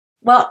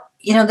 Well,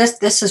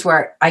 this is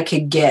where I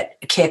could get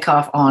a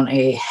kickoff on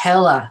a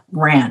hella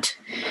rant,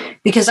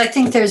 because I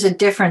think there's a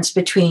difference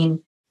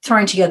between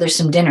throwing together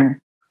some dinner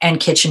and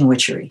kitchen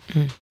witchery,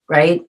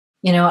 right?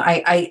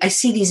 I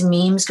see these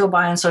memes go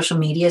by on social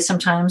media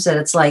sometimes that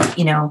it's like,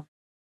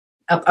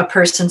 a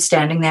person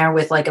standing there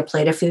with like a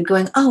plate of food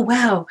going, "Oh,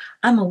 wow,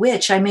 I'm a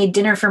witch. I made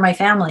dinner for my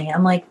family."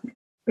 I'm like,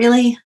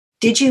 really?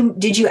 Did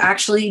you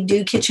actually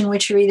do kitchen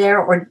witchery there,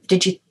 or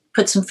did you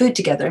put some food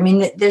together? I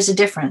mean, there's a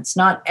difference.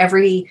 Not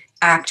every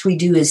act we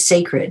do is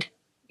sacred.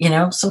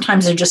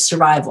 Sometimes they're just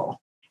survival.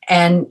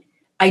 And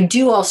I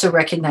do also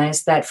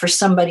recognize that for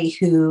somebody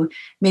who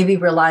maybe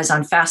relies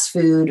on fast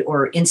food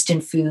or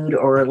instant food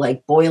or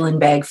like boil and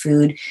bag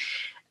food,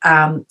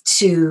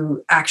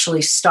 to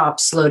actually stop,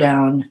 slow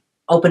down,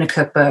 open a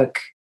cookbook,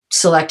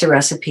 select a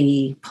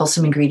recipe, pull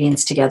some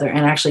ingredients together,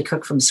 and actually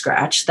cook from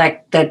scratch,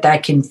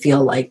 that can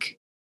feel like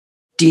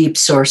deep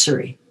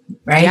sorcery,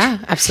 right? Yeah,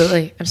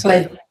 absolutely.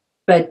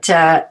 But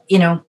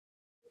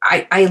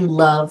I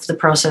love the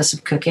process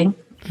of cooking.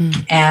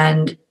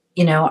 And,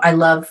 I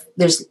love,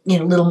 there's,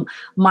 little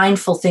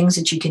mindful things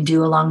that you can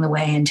do along the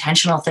way,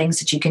 intentional things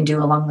that you can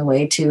do along the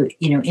way to,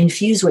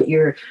 infuse what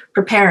you're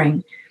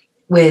preparing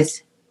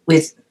with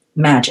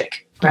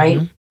magic.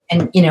 Right.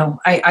 And,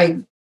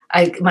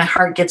 my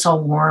heart gets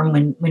all warm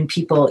when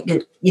people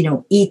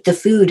eat the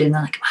food and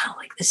they're like, wow,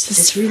 like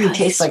this really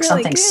tastes like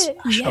really something good.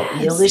 Special.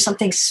 Yes. There's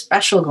something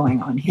special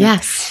going on here.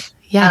 Yes.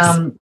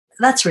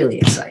 That's really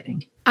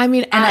exciting. I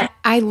mean, and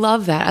I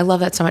love that. I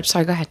love that so much.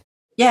 Sorry, go ahead.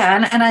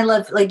 Yeah. And I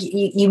love, like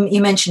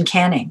you mentioned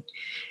canning.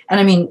 And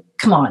I mean,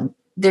 come on,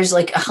 there's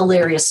like a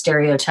hilarious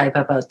stereotype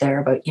out there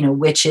about,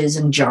 witches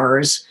and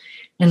jars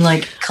and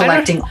like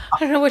collecting. I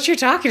don't know what you're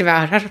talking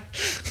about.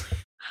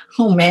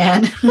 Oh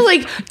man.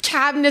 Like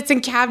cabinets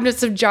and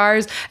cabinets of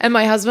jars. And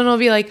my husband will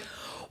be like,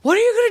 "What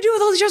are you going to do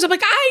with all these jars?" I'm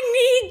like,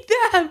 I need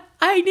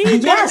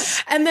them.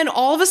 Yes. And then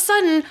all of a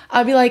sudden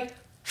I'll be like,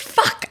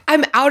 fuck,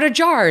 I'm out of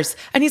jars.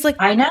 And he's like,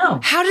 I know.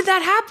 How did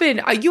that happen?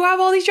 You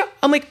have all these jars.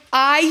 I'm like,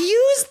 I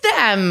use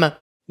them.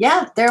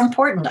 Yeah, they're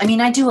important. I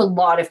mean, I do a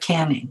lot of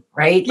canning,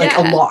 right? Like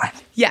a lot.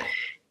 Yeah.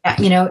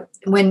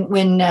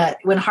 When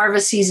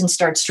harvest season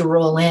starts to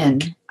roll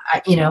in,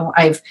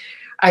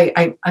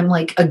 I'm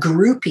like a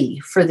groupie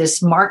for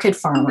this market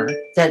farmer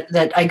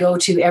that I go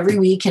to every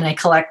week, and I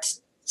collect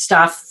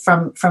stuff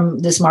from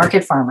this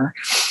market farmer.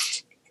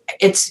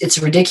 It's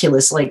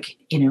ridiculous. Like,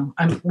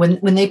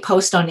 when they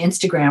post on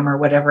Instagram or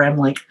whatever, I'm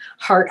like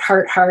heart,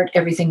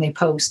 everything they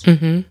post.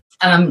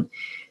 Mm-hmm.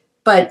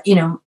 But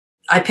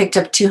I picked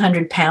up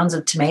 200 pounds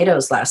of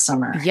tomatoes last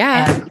summer.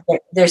 Yeah. And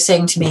they're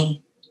saying to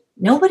me,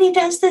 nobody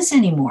does this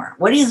anymore.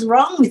 What is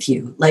wrong with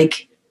you?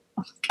 Like,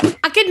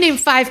 I could name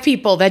 5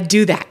 people that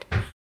do that.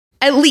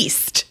 At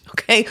least.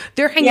 Okay.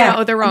 They're hanging out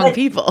with the wrong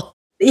people.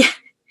 Yeah.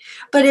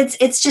 But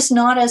it's just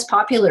not as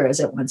popular as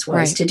it once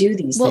was to do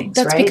these things. Well,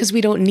 that's because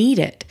we don't need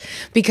it.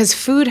 Because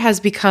food has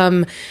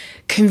become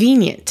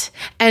convenient.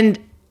 And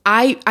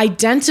I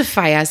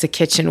identify as a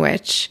kitchen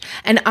witch,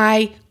 and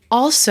I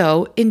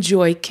also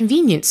enjoy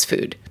convenience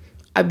food.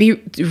 I'll be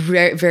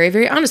very, very,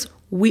 very honest.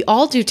 We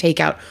all do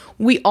takeout.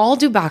 We all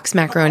do box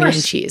macaroni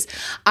and cheese.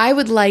 I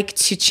would like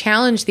to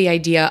challenge the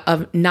idea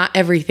of not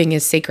everything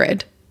is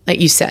sacred, like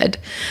you said,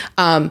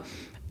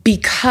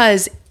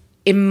 because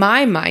in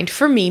my mind,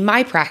 for me,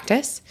 my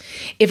practice,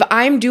 if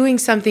I'm doing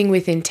something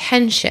with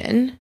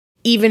intention,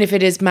 even if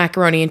it is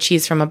macaroni and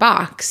cheese from a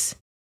box,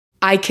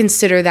 I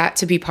consider that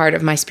to be part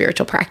of my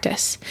spiritual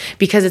practice,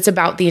 because it's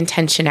about the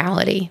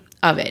intentionality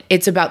of it.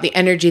 It's about the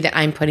energy that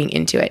I'm putting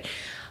into it.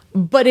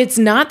 But it's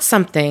not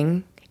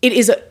something, it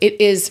is,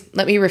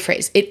 let me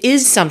rephrase, it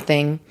is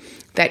something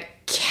that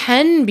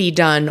can be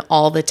done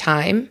all the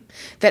time,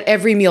 that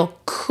every meal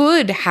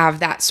could have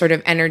that sort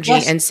of energy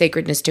and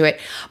sacredness to it,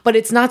 but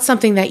it's not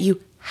something that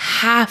you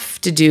have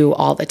to do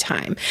all the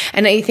time.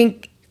 And I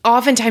think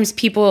oftentimes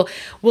people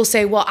will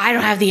say, well, I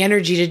don't have the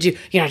energy to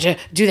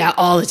do that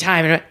all the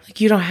time. And like,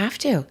 you don't have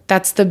to.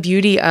 That's the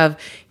beauty of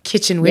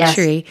kitchen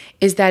witchery,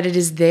 is that it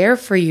is there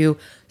for you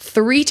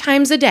 3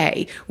 times a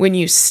day. When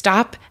you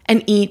stop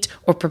and eat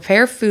or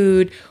prepare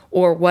food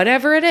or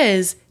whatever it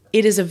is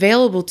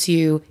available to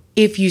you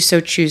if you so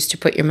choose to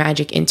put your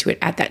magic into it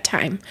at that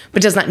time.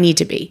 But it does not need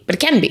to be, but it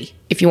can be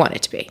if you want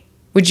it to be.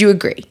 Would you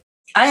agree?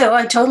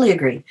 I totally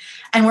agree.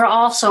 And we're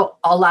also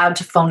allowed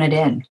to phone it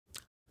in.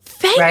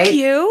 Thank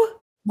you.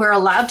 we're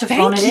allowed to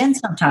phone it in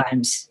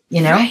sometimes,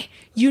 you know? Right.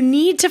 You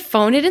need to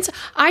phone it in.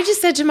 I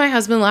just said to my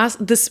husband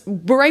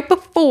right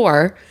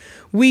before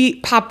we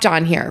popped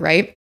on here,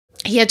 right?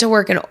 He had to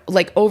work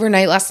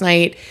overnight last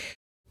night.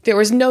 There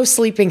was no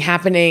sleeping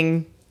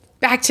happening.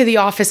 Back to the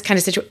office kind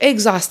of situation,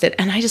 exhausted.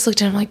 And I just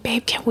looked at him like,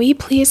 babe, can we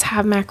please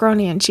have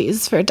macaroni and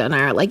cheese for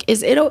dinner? Like,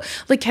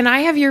 can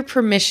I have your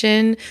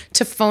permission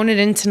to phone it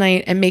in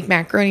tonight and make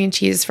macaroni and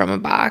cheese from a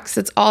box?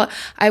 That's all.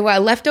 I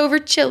want leftover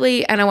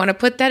chili and I want to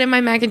put that in my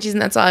mac and cheese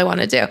and that's all I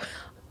want to do.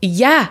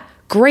 Yeah,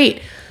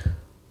 great.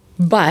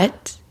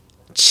 But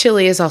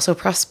chili is also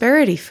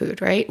prosperity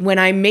food, right? When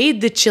I made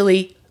the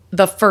chili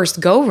the first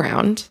go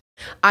round,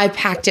 I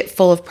packed it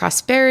full of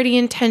prosperity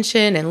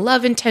intention and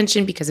love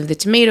intention because of the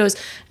tomatoes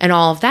and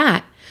all of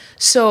that.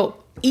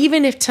 So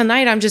even if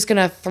tonight I'm just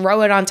going to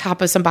throw it on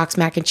top of some boxed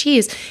mac and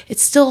cheese, it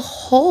still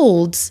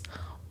holds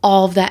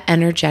all of that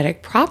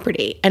energetic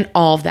property and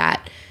all of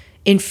that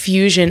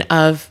infusion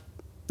of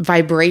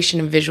vibration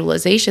and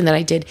visualization that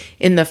I did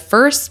in the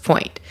first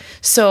point.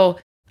 So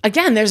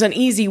again, there's an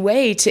easy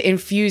way to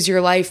infuse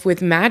your life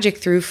with magic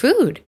through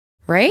food,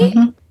 right?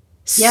 Mm-hmm.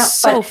 Yeah.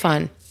 So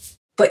fun.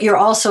 But you're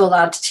also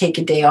allowed to take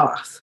a day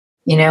off,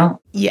 you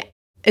know? Yeah.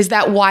 Is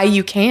that why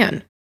you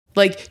can?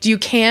 Like, do you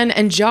can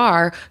and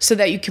jar so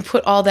that you can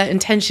put all that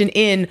intention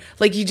in?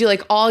 Like you do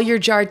like all your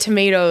jarred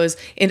tomatoes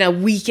in a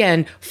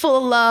weekend full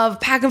of love,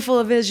 packing full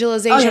of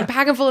visualization,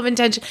 packing full of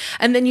intention.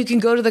 And then you can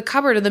go to the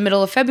cupboard in the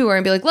middle of February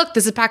and be like, look,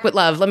 this is packed with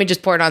love. Let me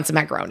just pour it on some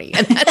macaroni.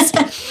 And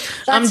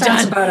that's, I'm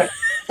done. About it.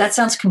 That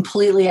sounds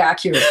completely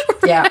accurate.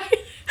 Yeah. Right?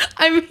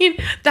 I mean,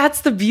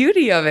 that's the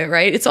beauty of it,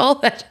 right? It's all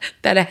that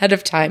ahead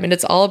of time, and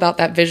it's all about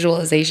that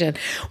visualization.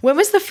 When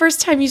was the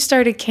first time you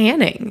started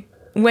canning?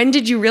 When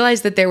did you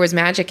realize that there was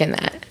magic in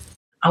that?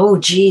 Oh,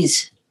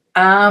 geez.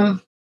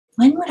 When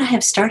would I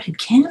have started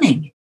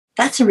canning?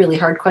 That's a really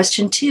hard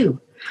question,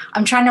 too.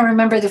 I'm trying to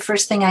remember the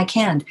first thing I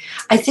canned.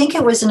 I think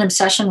it was an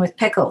obsession with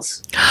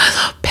pickles.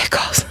 I love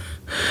pickles.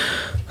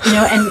 You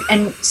know,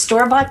 and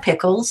store-bought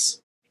pickles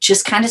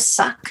just kind of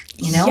suck,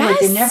 you know? Yes. Like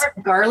they're never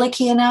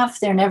garlicky enough.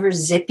 They're never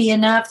zippy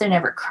enough. They're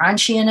never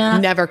crunchy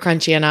enough. Never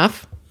crunchy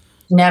enough.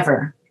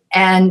 Never.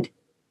 And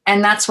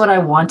that's what I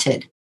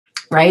wanted,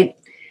 right?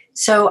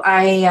 So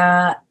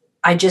I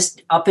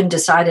just up and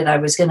decided I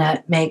was going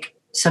to make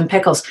some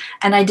pickles.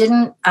 And I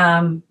didn't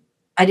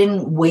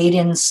wade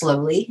in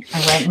slowly.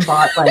 I went and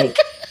bought like,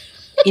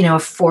 you know, a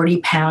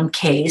 40-pound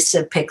case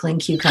of pickling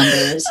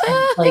cucumbers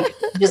and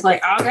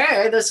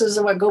okay, this is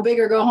what, go big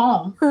or go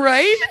home.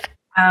 Right.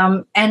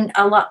 And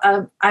a lot,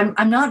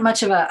 I'm not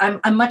much of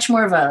I'm much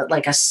more of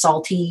a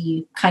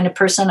salty kind of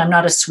person. I'm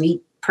not a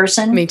sweet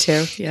person. Me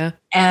too. Yeah.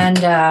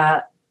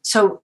 And,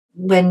 so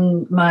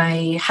when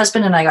my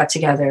husband and I got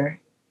together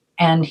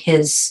and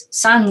his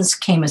sons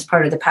came as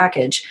part of the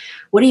package,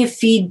 what do you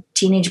feed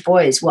teenage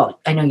boys? Well,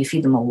 I know you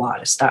feed them a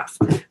lot of stuff,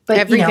 but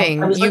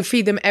everything. You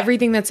feed them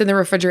everything that's in the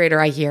refrigerator,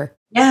 I hear.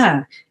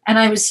 Yeah. And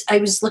I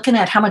was looking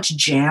at how much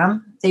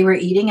jam they were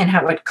eating and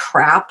what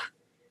crap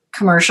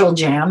commercial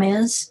jam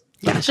is.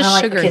 Yeah, it's just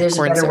just sugar. Okay, there's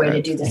a better way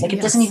to do this. Like,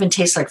 it doesn't even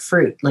taste like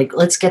fruit. Like,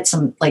 let's get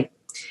some, like,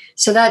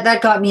 so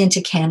that got me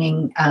into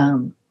canning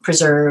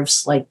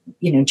preserves, like,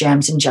 you know,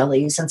 jams and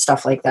jellies and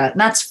stuff like that. And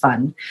that's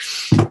fun.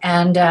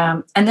 And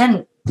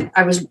then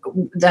I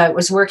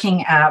was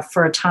working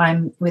for a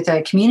time with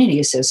a community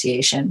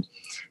association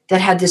that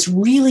had this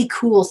really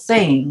cool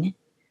thing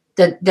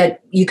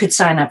that you could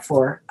sign up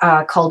for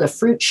called a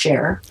fruit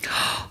share.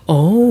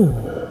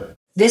 Oh.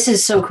 This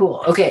is so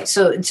cool. Okay,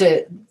 so it's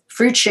a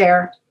fruit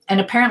share. And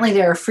apparently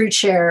there are fruit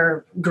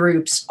share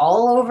groups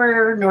all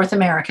over North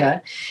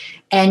America.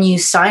 And you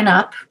sign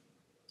up.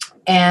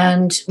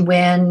 And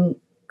when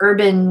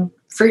urban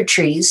fruit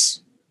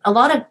trees, a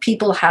lot of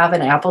people have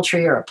an apple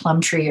tree or a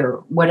plum tree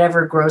or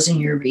whatever grows in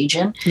your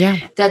region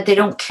that they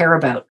don't care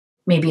about,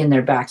 maybe in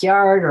their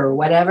backyard or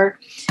whatever.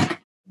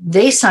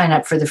 They sign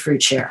up for the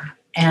fruit share.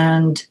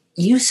 And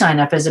you sign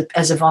up as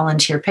a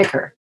volunteer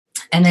picker.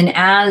 And then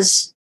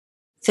as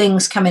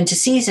things come into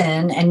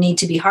season and need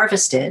to be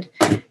harvested,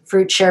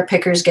 fruit share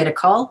pickers get a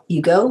call.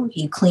 You go,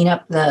 you clean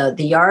up the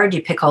yard,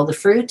 you pick all the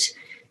fruit.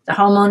 The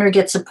homeowner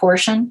gets a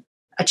portion,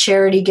 a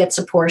charity gets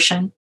a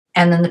portion,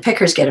 and then the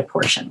pickers get a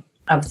portion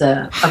of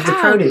the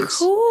produce.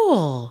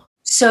 Cool.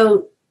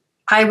 So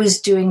I was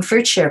doing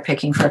fruit share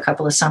picking for a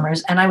couple of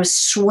summers, and I was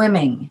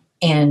swimming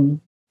in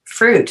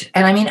fruit.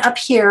 And I mean, up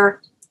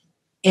here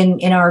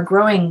in our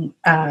growing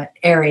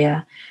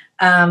area,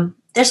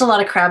 there's a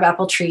lot of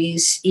crabapple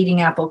trees,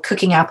 eating apple,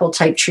 cooking apple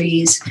type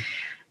trees.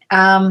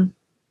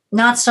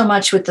 Not so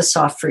much with the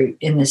soft fruit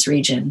in this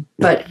region,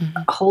 but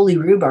holy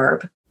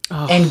rhubarb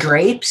and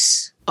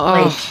grapes,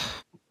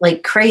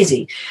 like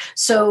crazy.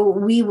 So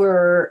we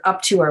were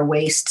up to our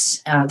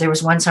waists. There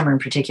was one summer in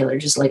particular,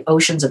 just like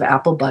oceans of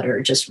apple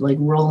butter, just like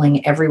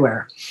rolling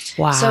everywhere.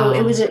 Wow! So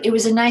it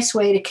was a nice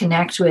way to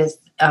connect with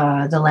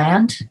the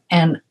land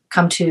and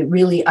come to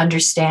really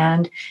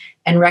understand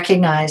and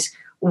recognize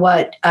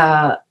what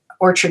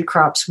orchard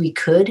crops we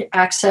could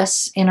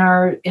access in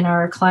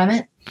our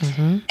climate,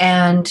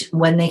 and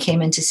when they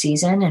came into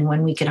season and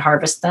when we could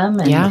harvest them,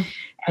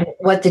 and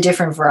what the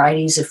different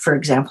varieties of, for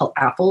example,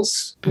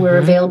 apples were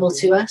available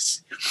to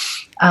us.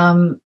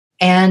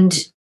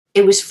 And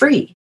it was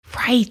free.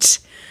 Right.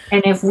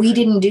 And if we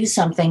didn't do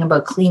something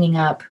about cleaning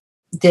up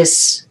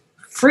this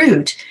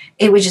fruit,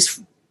 it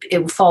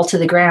would fall to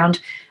the ground.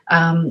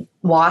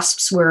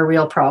 Wasps were a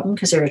real problem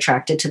because they're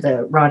attracted to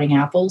the rotting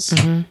apples.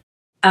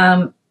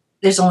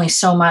 There's only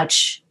so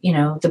much,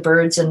 the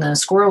birds and the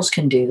squirrels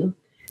can do.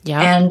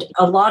 Yeah. And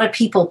a lot of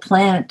people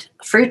plant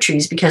fruit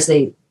trees because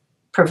they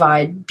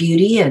provide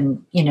beauty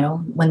and,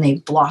 when they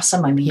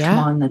blossom, come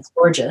on, that's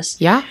gorgeous.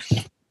 Yeah.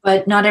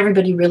 But not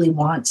everybody really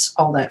wants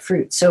all that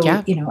fruit. So,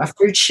 a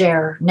fruit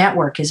share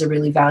network is a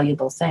really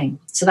valuable thing.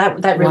 So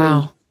that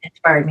really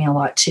inspired me a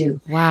lot too.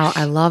 Wow.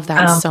 I love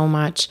that so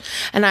much.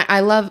 And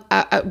I love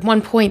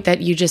one point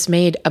that you just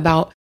made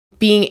about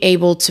being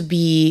able to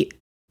be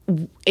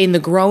in the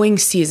growing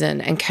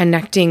season and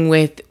connecting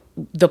with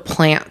the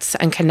plants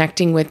and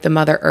connecting with the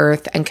Mother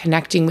Earth and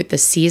connecting with the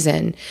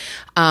season,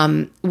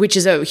 which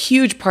is a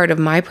huge part of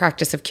my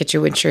practice of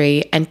Kitchen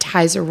Witchery and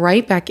ties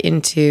right back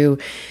into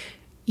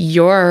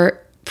your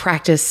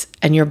practice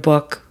and your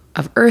book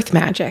of earth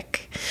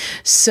magic.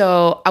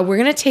 So we're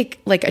going to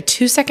take like a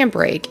 2-second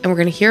break and we're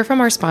going to hear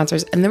from our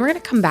sponsors, and then we're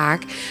going to come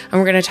back and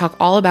we're going to talk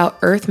all about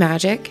earth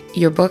magic,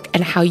 your book,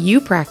 and how you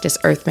practice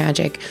earth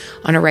magic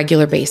on a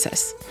regular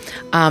basis.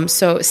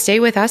 So stay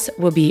with us.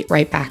 We'll be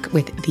right back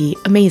with the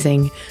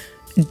amazing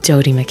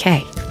Dodie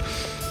McKay.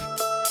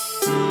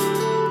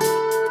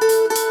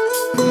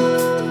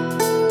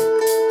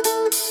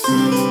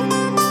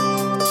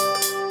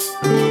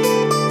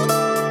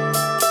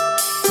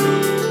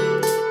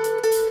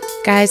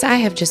 Guys, I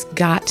have just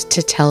got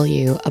to tell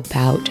you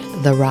about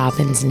the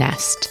Robin's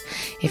Nest.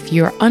 If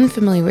you're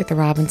unfamiliar with the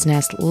Robin's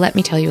Nest, let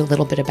me tell you a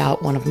little bit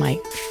about one of my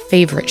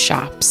favorite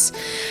shops.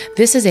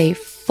 This is a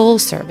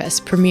full-service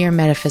premier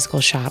metaphysical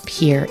shop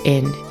here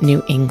in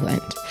New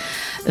England.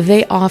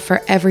 They offer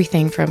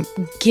everything from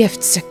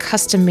gifts to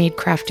custom-made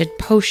crafted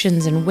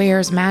potions and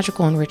wares,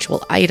 magical and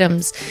ritual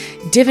items,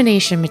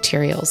 divination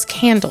materials,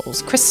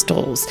 candles,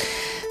 crystals,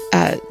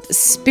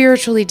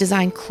 spiritually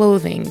designed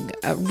clothing,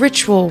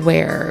 ritual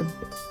wear,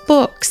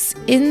 books,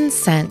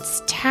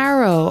 incense,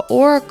 tarot,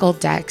 oracle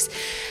decks,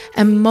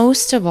 and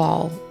most of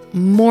all,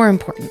 more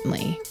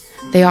importantly,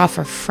 they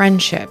offer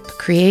friendship,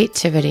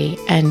 creativity,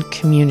 and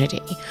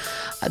community.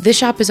 This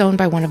shop is owned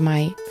by one of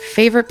my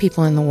favorite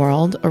people in the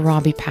world,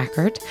 Robbie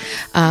Packard,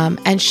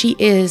 and she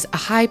is a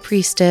high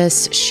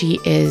priestess. She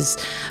is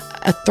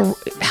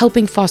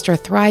helping foster a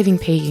thriving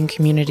pagan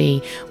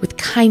community with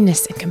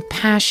kindness and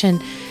compassion.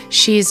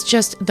 She's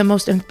just the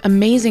most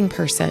amazing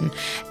person,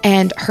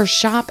 and her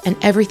shop and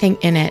everything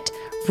in it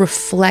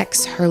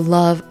reflects her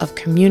love of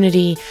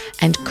community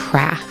and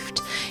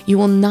craft. You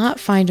will not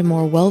find a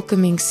more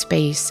welcoming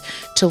space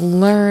to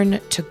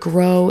learn, to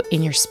grow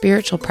in your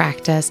spiritual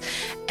practice.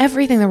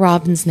 Everything the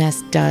Robin's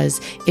Nest does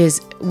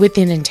is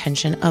within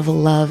intention of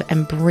love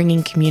and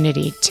bringing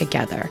community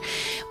together.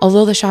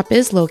 Although the shop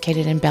is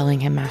located in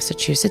Bellingham,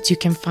 Massachusetts, you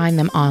can find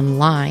them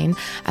online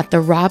at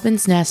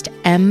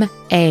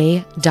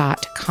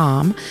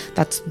therobinsnestma.com.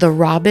 That's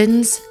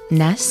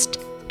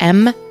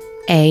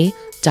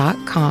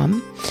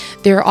therobinsnestma.com.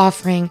 They're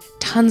offering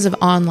tons of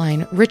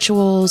online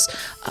rituals,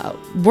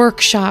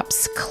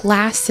 workshops,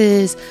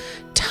 classes,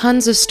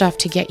 tons of stuff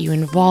to get you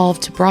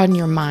involved, to broaden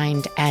your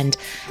mind and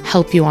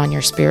help you on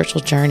your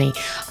spiritual journey.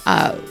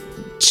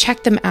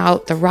 Check them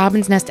out,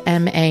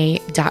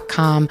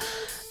 therobinsnestma.com.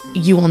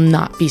 You will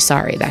not be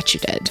sorry that you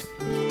did.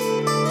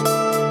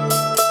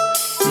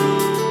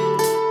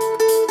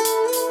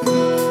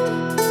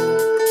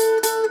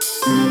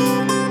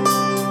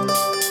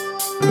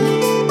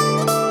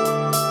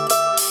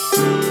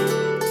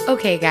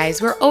 Okay,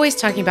 guys, we're always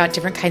talking about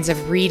different kinds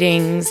of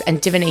readings and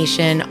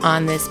divination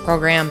on this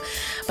program,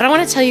 but I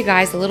want to tell you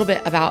guys a little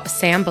bit about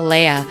Sam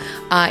Balea.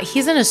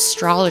 He's an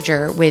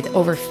astrologer with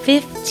over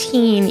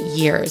 15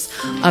 years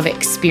of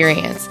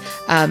experience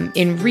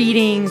in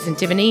readings and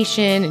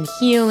divination and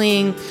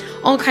healing,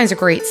 all kinds of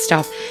great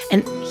stuff.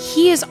 And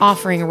he is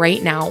offering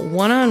right now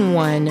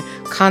one-on-one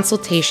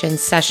consultation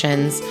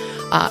sessions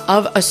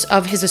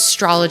of his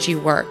astrology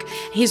work.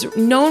 He's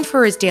known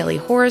for his daily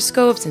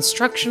horoscopes,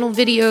 instructional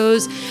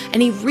videos,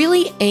 and he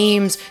really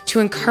aims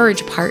to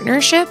encourage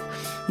partnership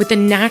with the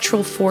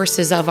natural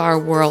forces of our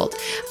world.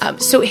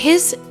 So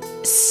his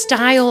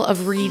style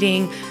of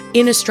reading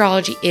in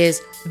astrology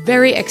is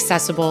very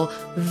accessible,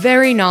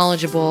 very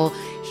knowledgeable.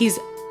 He's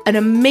an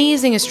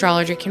amazing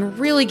astrologer, can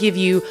really give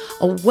you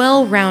a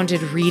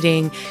well-rounded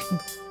reading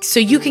so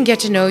you can get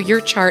to know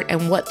your chart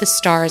and what the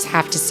stars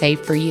have to say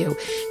for you.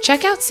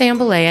 Check out Sam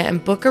Balea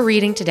and book a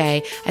reading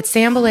today at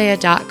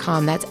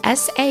sambalea.com. That's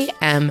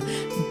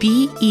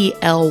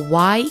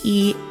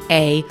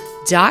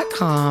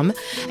SAMBELYEA.com.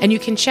 And you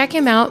can check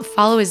him out,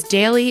 follow his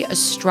daily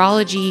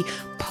astrology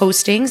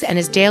postings and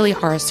his daily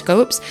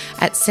horoscopes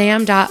at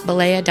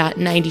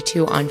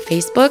sam.balea.92 on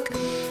Facebook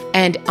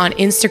and on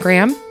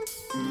Instagram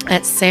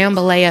at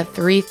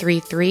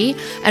sambalea333,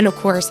 and of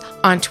course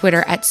on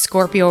Twitter at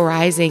Scorpio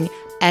Rising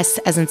S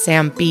as in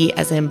Sam, B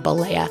as in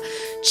Balea.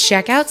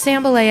 Check out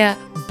Sambalea,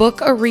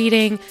 book a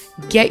reading,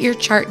 get your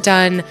chart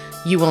done.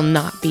 You will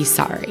not be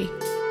sorry.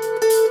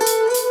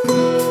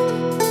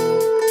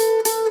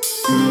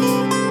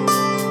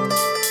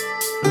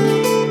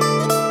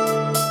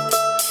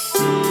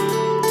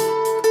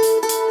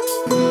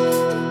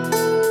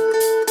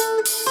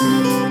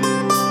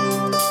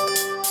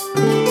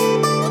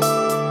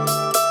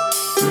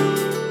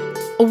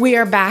 We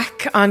are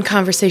back on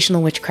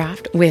Conversational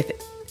Witchcraft with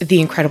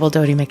the incredible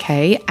Dodie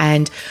McKay.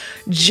 And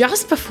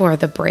just before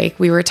the break,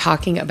 we were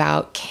talking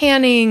about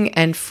canning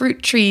and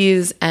fruit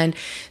trees and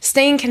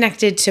staying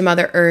connected to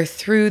Mother Earth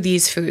through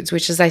these foods,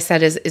 which, as I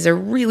said, is a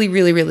really,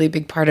 really, really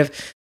big part of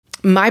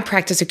my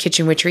practice of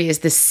kitchen witchery, is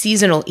the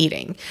seasonal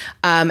eating.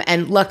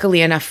 And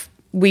luckily enough,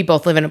 we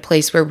both live in a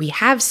place where we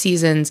have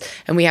seasons,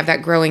 and we have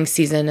that growing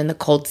season and the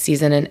cold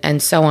season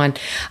and so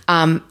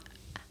on.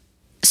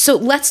 So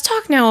let's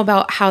talk now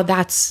about how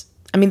that's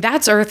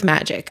earth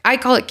magic. I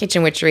call it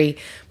kitchen witchery,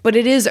 but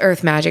it is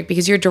earth magic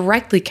because you're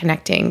directly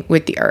connecting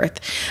with the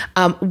earth.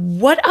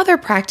 What other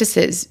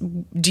practices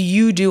do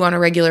you do on a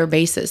regular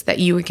basis that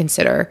you would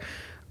consider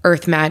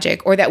earth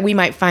magic, or that we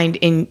might find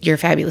in your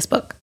fabulous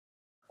book?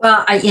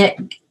 Well,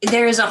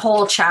 there is a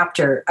whole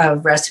chapter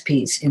of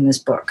recipes in this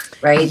book,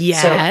 right?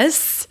 Yes.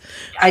 So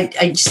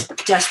I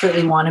just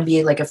desperately want to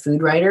be like a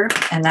food writer,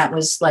 and that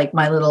was like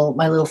my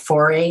little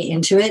foray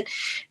into it.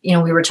 You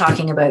know, we were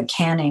talking about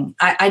canning.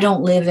 I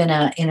don't live in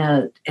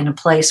a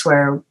place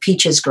where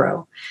peaches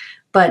grow,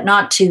 but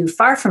not too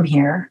far from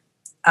here,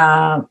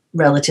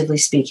 relatively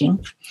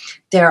speaking,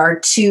 there are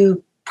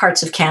two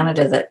parts of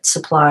Canada that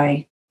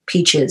supply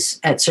peaches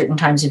at certain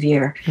times of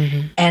year.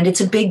 Mm-hmm. And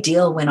it's a big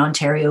deal when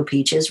Ontario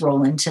peaches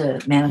roll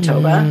into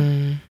Manitoba.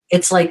 Mm.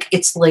 It's like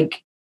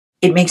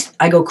it makes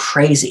I go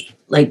crazy,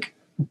 like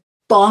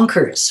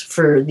bonkers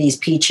for these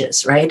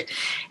peaches, right?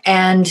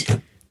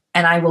 And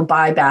I will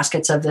buy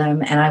baskets of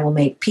them, and I will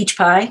make peach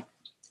pie,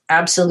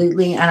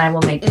 absolutely, and I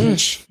will make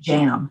peach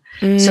jam.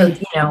 So,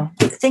 you know,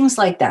 things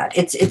like that.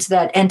 It's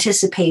that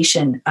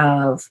anticipation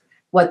of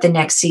what the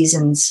next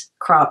season's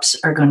crops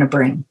are going to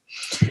bring.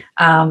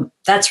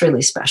 That's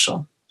really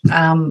special.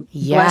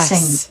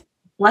 Yes.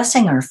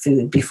 Blessing our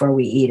food before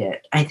we eat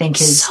it, I think,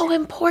 is so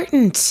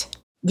important.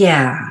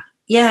 Yeah.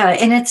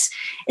 And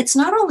it's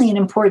not only an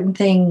important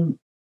thing,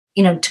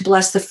 you know, to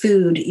bless the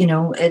food, you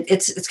know,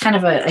 it's kind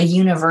of a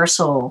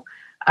universal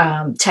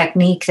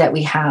technique that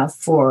we have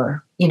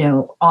for, you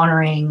know,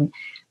 honoring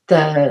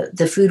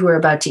the food we're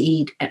about to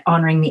eat,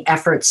 honoring the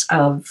efforts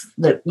of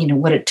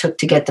what it took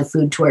to get the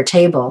food to our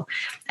table,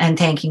 and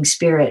thanking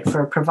Spirit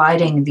for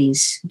providing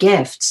these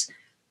gifts.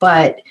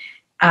 But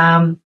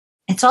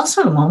it's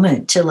also a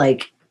moment to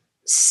like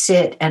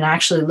sit and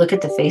actually look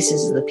at the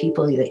faces of the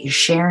people that you're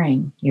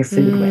sharing your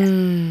food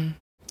with.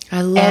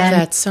 I love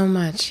that so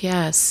much.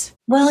 Yes.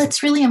 Well,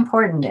 it's really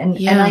important. And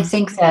I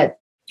think that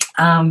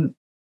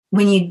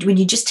when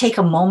you just take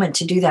a moment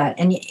to do that,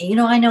 and you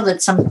know, I know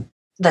that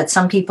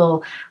some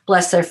people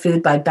bless their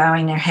food by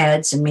bowing their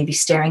heads and maybe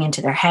staring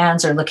into their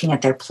hands or looking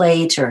at their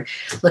plate or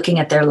looking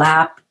at their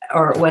lap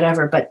or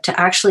whatever. But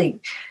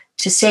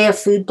to say a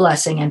food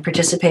blessing and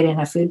participate in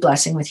a food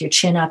blessing with your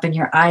chin up and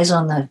your eyes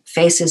on the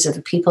faces of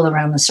the people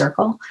around the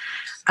circle,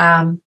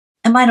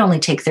 it might only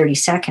take 30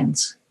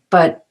 seconds.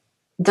 But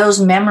those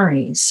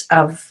memories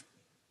of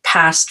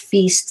past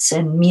feasts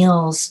and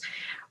meals,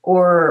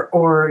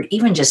 or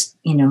even just,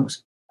 you know,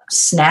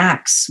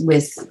 snacks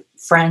with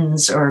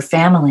friends or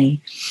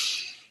family,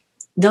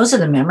 those are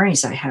the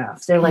memories I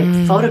have. They're like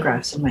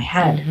photographs in my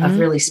head of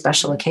really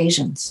special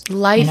occasions.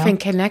 Life, you know? And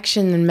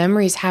connection and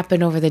memories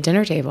happen over the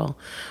dinner table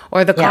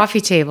or the coffee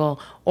table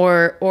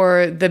or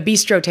the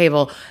bistro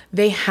table.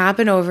 They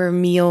happen over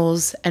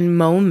meals and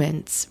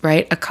moments,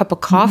 right? A cup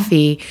of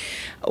coffee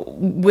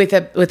with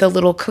a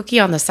little cookie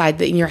on the side,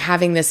 that you're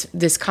having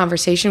this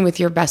conversation with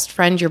your best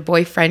friend, your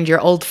boyfriend, your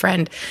old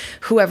friend,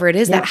 whoever it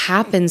is, that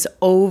happens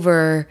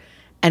over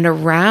and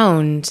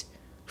around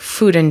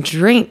food and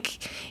drink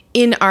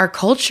in our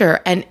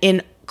culture and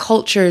in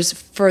cultures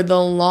for the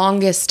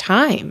longest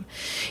time.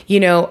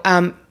 You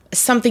know,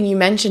 something you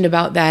mentioned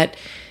about that,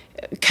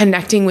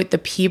 connecting with the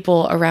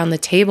people around the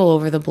table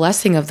over the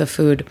blessing of the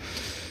food.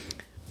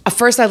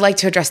 First, I'd like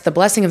to address the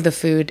blessing of the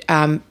food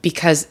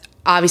because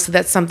obviously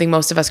that's something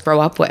most of us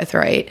grow up with,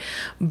 right?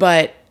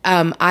 But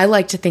I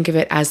like to think of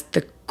it as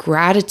the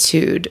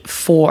gratitude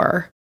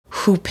for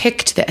who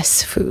picked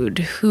this food,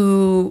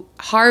 who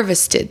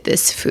harvested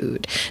this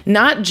food.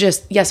 Not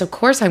just, yes, of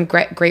course, I'm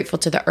grateful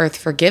to the earth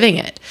for giving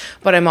it,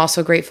 but I'm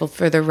also grateful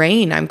for the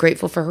rain. I'm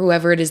grateful for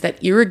whoever it is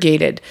that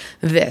irrigated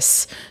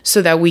this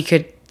so that we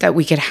could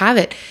have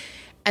it.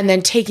 And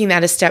then taking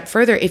that a step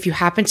further, if you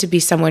happen to be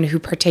someone who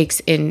partakes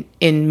in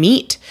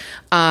meat,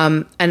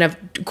 and of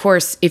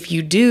course, if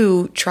you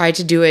do, try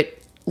to do it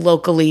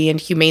locally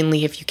and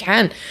humanely if you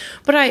can.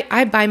 But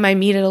I buy my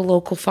meat at a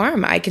local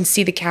farm. I can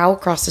see the cow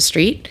across the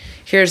street.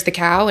 Here's the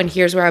cow, and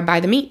here's where I buy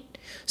the meat.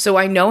 So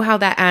I know how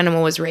that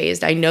animal was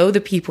raised. I know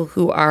the people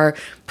who are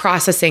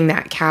processing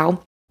that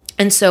cow.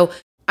 And so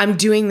I'm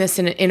doing this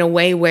in a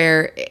way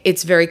where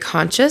it's very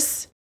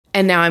conscious.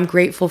 And now I'm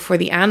grateful for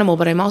the animal,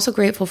 but I'm also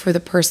grateful for the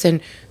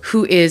person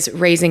who is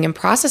raising and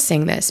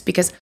processing this,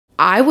 because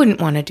I wouldn't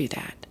want to do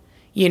that.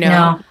 You know,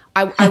 No.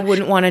 I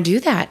wouldn't want to do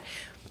that.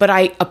 But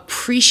I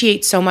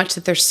appreciate so much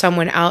that there's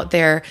someone out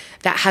there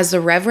that has the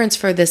reverence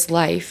for this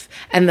life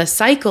and the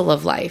cycle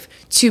of life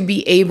to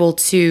be able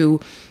to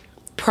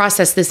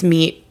process this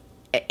meat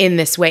in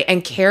this way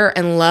and care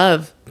and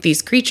love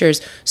these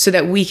creatures so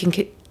that we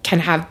can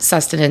have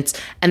sustenance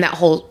and that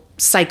whole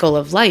cycle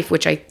of life,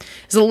 which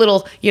is a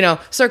little,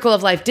 circle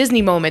of life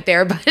Disney moment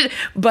there,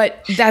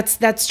 but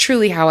that's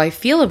truly how I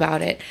feel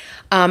about it.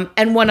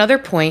 And one other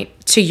point,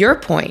 to your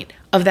point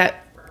of that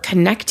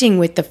connecting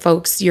with the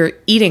folks you're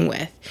eating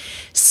with,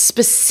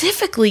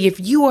 specifically if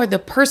you are the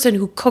person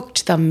who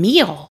cooked the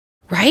meal,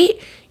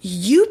 right?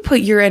 You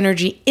put your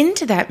energy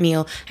into that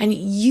meal and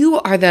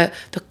you are the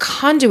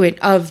conduit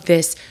of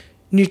this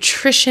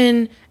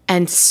nutrition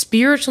and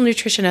spiritual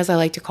nutrition, as I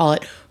like to call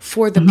it,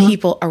 for the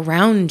people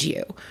around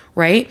you,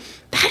 right?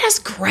 That has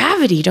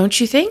gravity, don't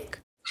you think?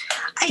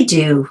 I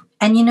do.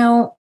 And,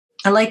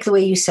 I like the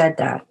way you said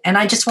that. And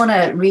I just want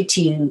to read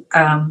to you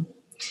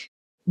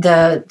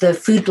the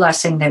food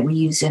blessing that we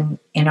use in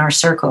our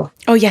circle.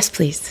 Oh, yes,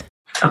 please.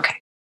 Okay.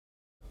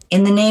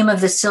 In the name of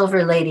the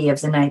silver lady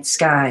of the night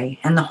sky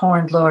and the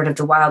horned lord of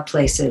the wild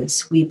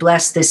places, we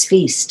bless this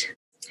feast.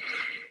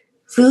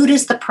 Food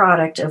is the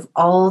product of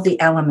all the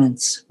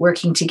elements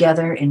working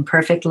together in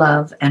perfect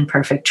love and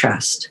perfect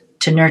trust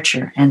to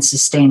nurture and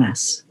sustain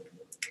us.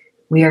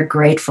 We are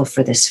grateful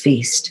for this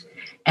feast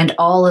and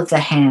all of the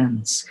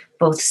hands,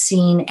 both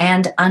seen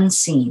and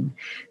unseen,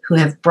 who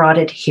have brought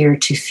it here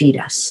to feed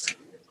us.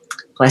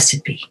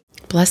 Blessed be.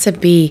 Blessed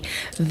be.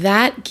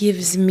 That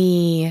gives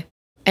me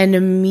an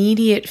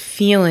immediate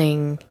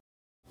feeling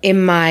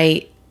in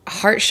my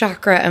heart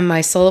chakra and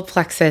my solar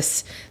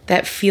plexus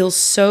that feels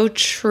so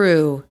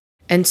true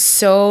and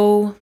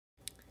so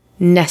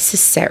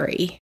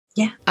necessary.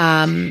 Yeah.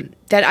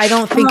 That I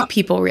don't think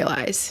people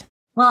realize.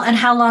 Well, and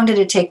how long did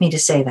it take me to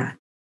say that?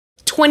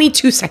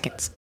 22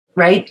 seconds.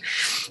 Right?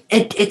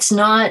 It's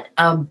not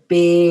a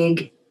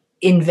big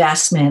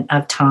investment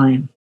of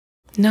time.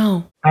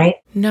 No. Right?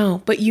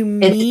 No, but you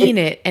mean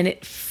it and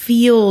it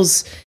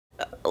feels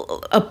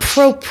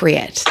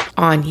appropriate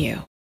on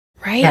you,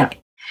 right? Yeah.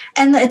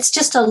 And it's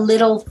just a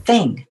little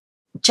thing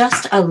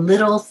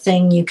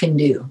you can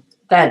do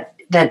that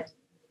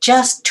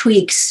just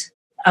tweaks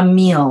a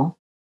meal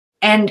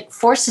and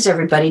forces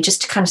everybody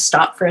just to kind of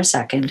stop for a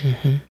second.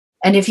 Mm-hmm.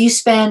 And if you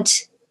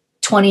spent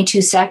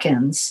 22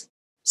 seconds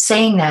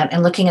saying that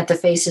and looking at the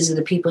faces of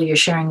the people you're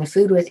sharing the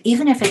food with,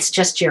 even if it's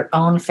just your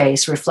own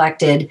face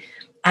reflected,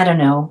 I don't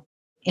know,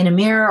 in a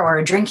mirror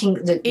or drinking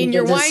the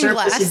wine surface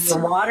glass of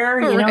your water,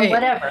 right.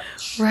 Whatever.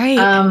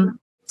 Right.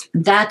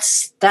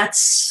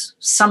 That's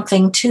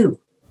something too.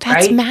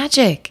 That's right?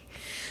 Magic.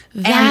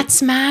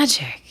 That's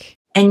magic.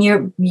 And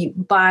you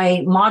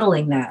by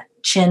modeling that,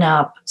 chin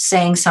up,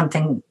 saying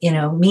something,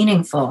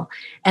 meaningful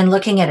and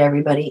looking at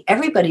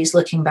everybody's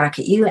looking back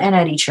at you and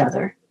at each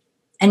other.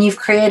 And you've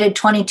created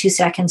 22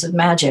 seconds of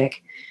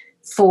magic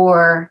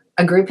for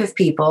a group of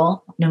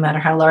people, no matter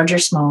how large or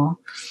small,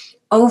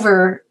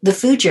 over the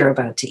food you're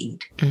about to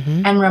eat.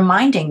 Mm-hmm. And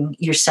reminding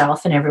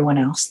yourself and everyone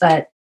else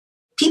that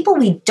people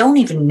we don't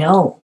even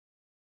know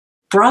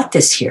brought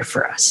this here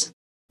for us.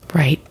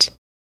 Right.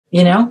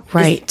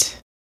 Right.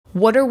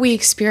 What are we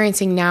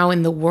experiencing now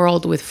in the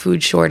world with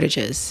food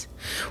shortages?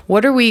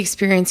 What are we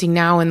experiencing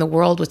now in the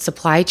world with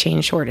supply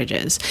chain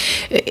shortages?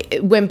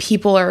 When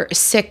people are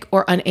sick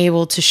or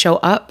unable to show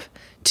up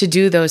to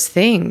do those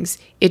things,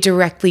 it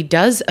directly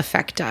does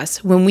affect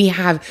us. When we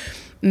have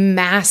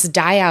mass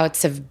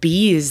die-outs of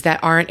bees that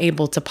aren't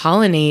able to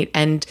pollinate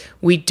and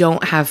we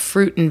don't have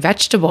fruit and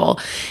vegetable,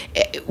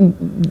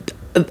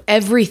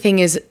 everything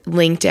is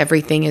linked,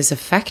 everything is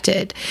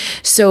affected.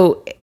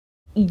 So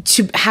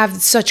to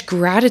have such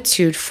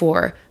gratitude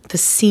for the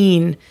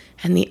seen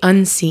and the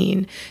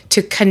unseen,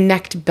 to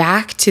connect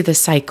back to the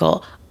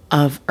cycle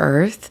of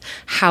Earth,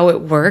 how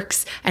it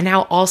works, and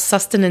how all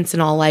sustenance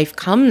and all life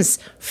comes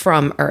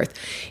from Earth.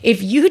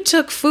 If you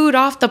took food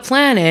off the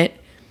planet,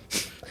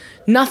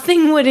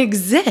 nothing would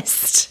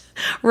exist,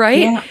 right?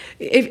 Yeah.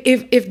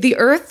 If the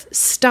Earth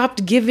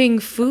stopped giving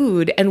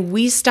food and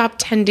we stopped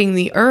tending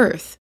the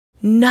Earth,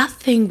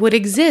 nothing would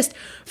exist,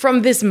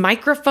 from this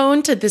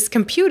microphone to this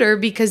computer,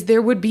 because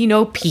there would be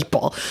no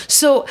people.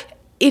 So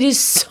it is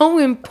so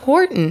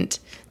important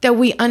that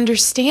we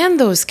understand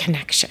those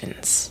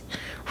connections,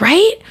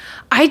 right?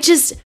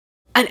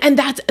 And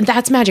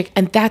that's magic.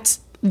 And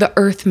that's the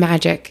Earth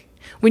magic.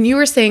 When you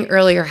were saying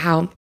earlier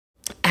how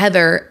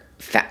Heather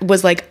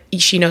was like,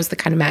 she knows the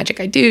kind of magic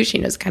I do, she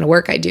knows the kind of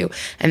work I do,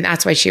 and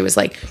that's why she was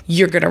like,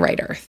 you're going to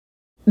write Earth.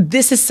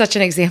 This is such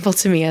an example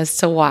to me as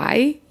to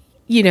why,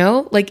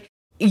 like,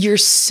 you're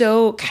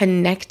so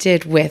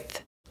connected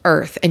with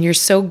Earth and you're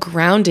so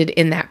grounded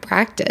in that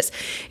practice.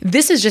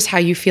 This is just how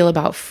you feel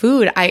about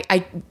food.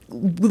 I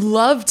would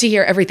love to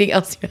hear everything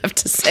else you have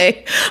to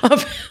say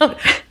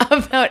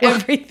about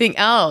everything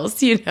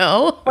else,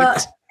 Well,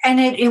 And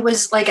it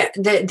was like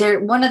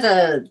one of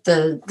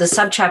the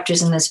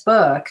subchapters in this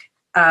book.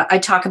 I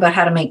talk about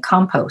how to make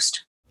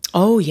compost.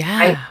 Oh yeah.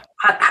 Right?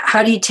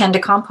 How do you tend a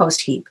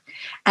compost heap?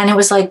 And it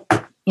was like,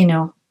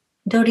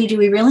 Dodie, do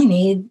we really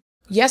need?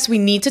 Yes, we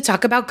need to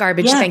talk about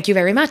garbage. Yeah. Thank you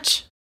very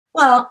much.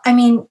 Well, I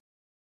mean,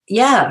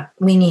 yeah,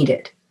 we need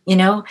it.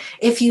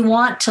 If you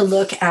want to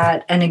look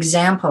at an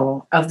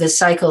example of the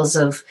cycles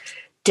of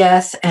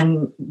death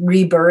and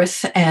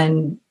rebirth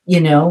and,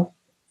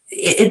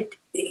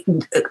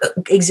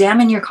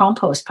 examine your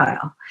compost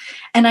pile.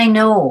 And I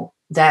know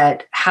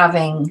that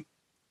having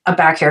a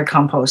backyard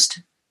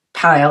compost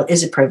pile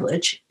is a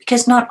privilege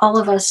because not all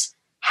of us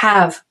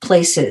have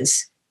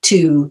places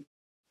to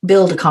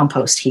build a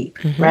compost heap,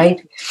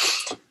 right?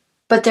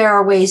 But there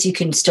are ways you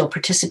can still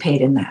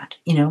participate in that,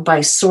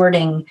 by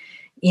sorting,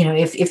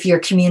 if your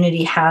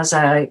community has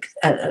a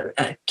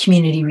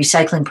community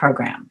recycling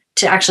program,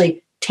 to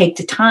actually take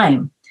the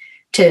time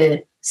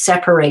to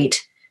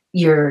separate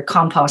your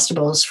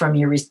compostables from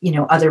your,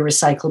 other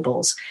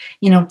recyclables,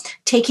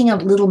 taking a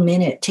little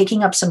minute,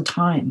 taking up some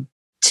time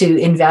to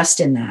invest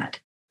in that.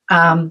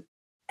 And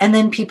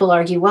then people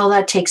argue, well,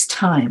 that takes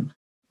time,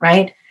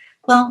 right?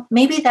 Well,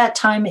 maybe that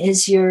time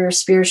is your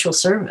spiritual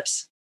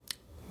service.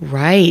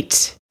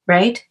 Right.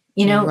 Right.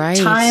 Right.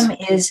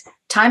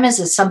 Time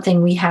is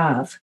something we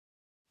have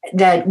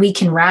that we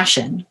can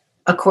ration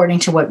according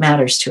to what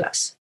matters to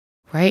us.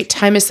 Right.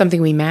 Time is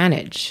something we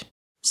manage.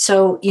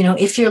 So,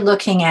 if you're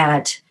looking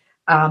at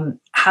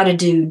how to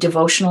do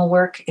devotional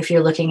work, if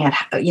you're looking at,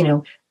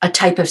 a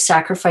type of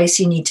sacrifice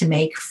you need to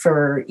make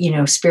for,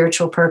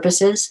 spiritual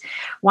purposes,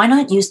 why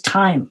not use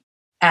time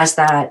as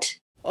that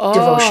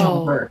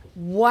devotional work?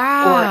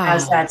 Wow. Or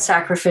as that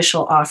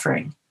sacrificial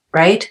offering,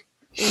 right?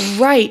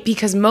 Right.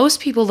 Because most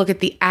people look at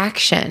the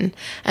action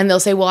and they'll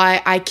say, well,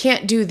 I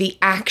can't do the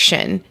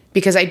action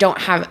because I don't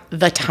have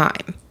the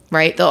time,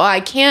 right?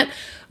 I can't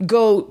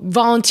go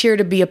volunteer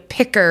to be a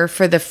picker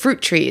for the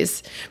fruit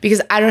trees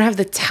because I don't have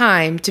the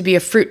time to be a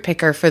fruit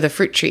picker for the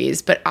fruit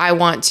trees, but I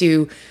want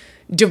to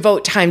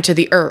devote time to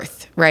the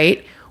earth,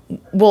 right?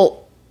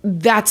 Well,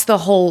 that's the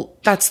whole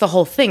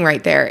thing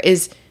right there,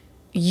 is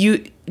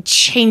you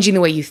changing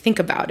the way you think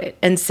about it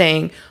and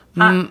saying,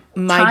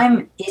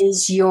 time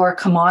is your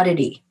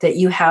commodity that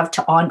you have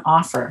on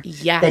offer.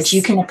 Yes. That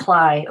you can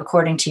apply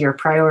according to your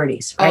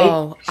priorities, right?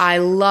 Oh, I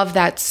love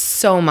that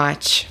so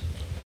much.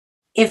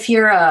 If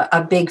you're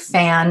a big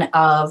fan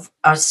of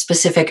a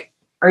specific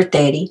earth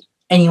deity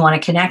and you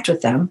want to connect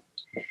with them,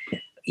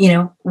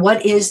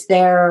 what is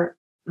their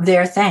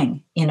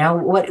thing?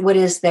 What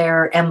is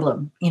their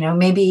emblem?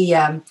 Maybe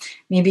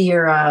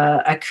you're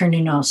a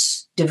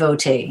Cernunnos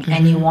devotee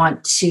and you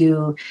want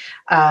to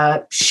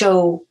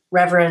show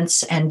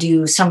reverence and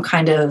do some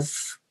kind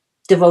of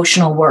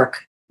devotional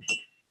work.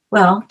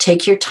 Well,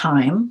 take your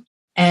time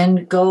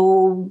and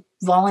go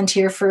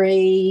volunteer for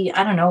a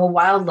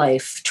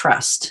wildlife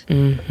trust,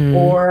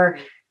 or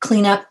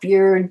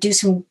do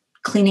some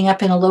cleaning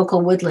up in a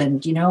local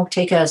woodland,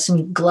 take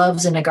some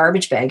gloves and a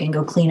garbage bag and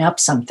go clean up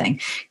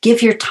something.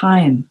 Give your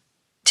time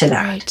to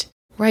that.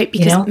 Right.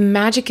 Because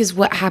magic is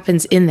what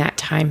happens in that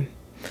time.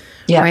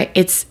 Yeah. Right.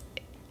 It's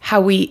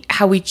how we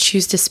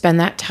choose to spend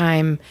that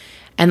time.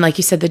 And like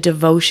you said, the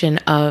devotion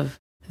of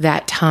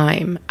that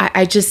time.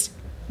 I just,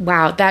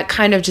 wow, that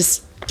kind of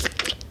just,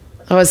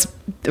 that was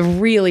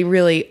really,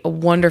 really a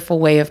wonderful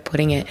way of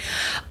putting it.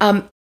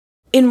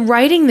 In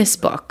writing this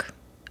book,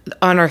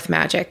 Unearth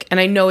Magic, and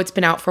I know it's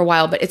been out for a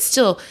while, but it's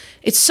so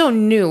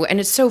new and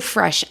it's so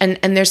fresh, and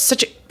there's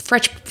such a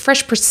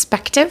fresh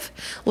perspective,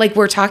 like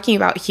we're talking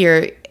about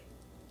here,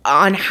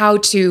 on how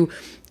to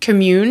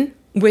commune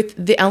with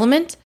the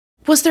element.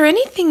 Was there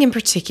anything in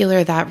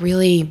particular that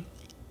really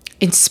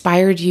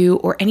inspired you,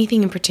 or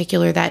anything in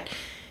particular that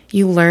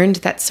you learned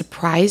that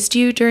surprised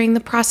you during the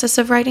process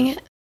of writing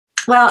it?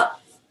 Well,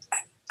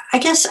 I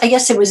guess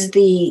it was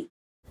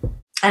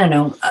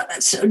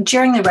so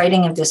during the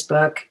writing of this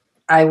book,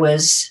 I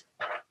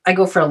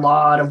go for a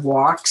lot of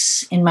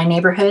walks in my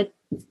neighborhood.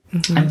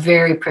 I'm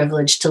very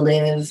privileged to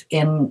live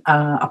in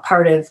a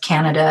part of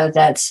Canada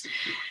that's,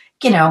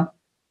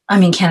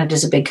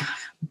 Canada's a big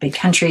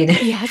country.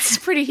 Yeah, it's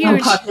pretty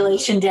huge.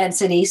 Population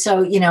density.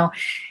 So,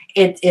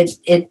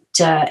 it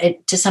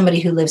to somebody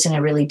who lives in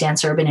a really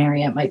dense urban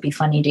area, it might be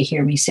funny to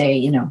hear me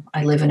say,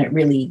 I live in a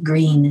really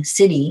green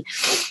city,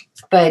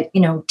 but,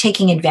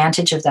 taking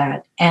advantage of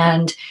that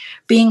and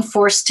being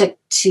forced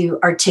to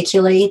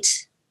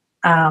articulate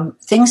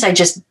things I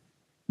just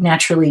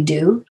naturally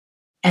do,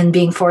 and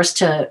being forced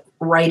to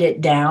write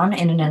it down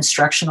in an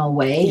instructional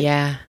way.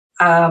 Yeah.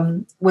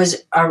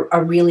 Was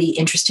a really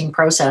interesting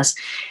process.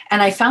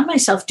 And I found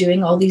myself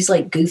doing all these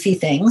like goofy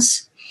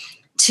things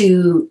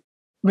to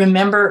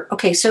remember,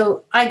 okay,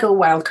 so I go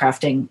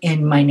wildcrafting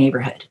in my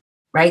neighborhood,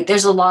 right?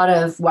 There's a lot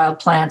of wild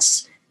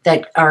plants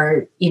that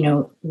are,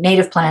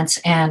 native plants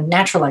and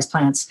naturalized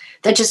plants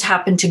that just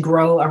happen to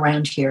grow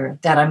around here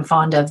that I'm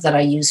fond of, that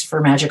I use for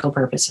magical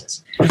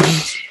purposes.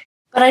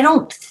 But I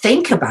don't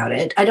think about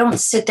it. I don't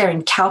sit there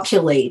and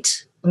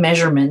calculate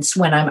measurements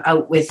when I'm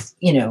out with,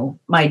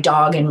 my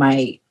dog and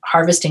my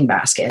harvesting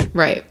basket.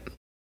 Right.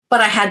 But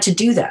I had to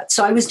do that.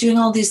 So I was doing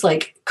all these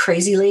like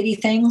crazy lady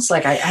things.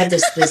 Like I had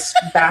this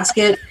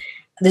basket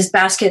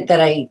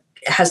that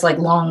has like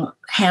long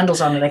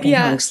handles on it. I can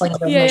kind of sling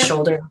it over my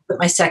shoulder, put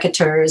my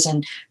secateurs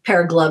and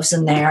pair of gloves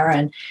in there.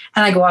 And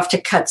I go off to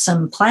cut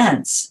some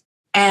plants.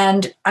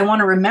 And I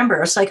want to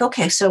remember, it's like,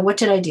 okay, so what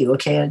did I do?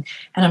 Okay. And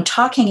I'm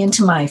talking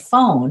into my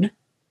phone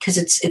because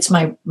it's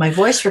my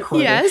voice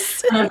recorder.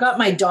 Yes. And I've got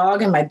my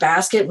dog and my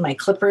basket and my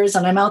clippers,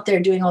 and I'm out there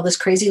doing all this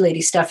crazy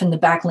lady stuff in the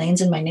back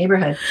lanes in my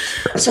neighborhood.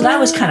 So that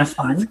was kind of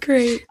fun. That's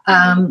great.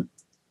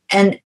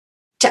 And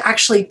to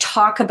actually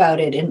talk about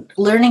it and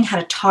learning how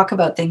to talk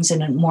about things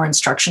in a more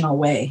instructional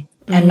way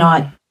and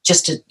not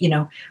just to,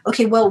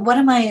 okay, well, what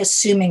am I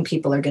assuming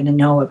people are going to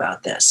know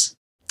about this?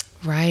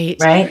 Right.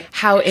 Right.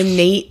 How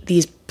innate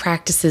these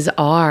practices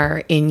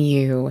are in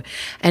you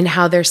and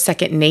how they're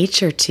second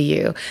nature to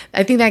you.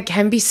 I think that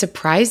can be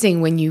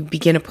surprising when you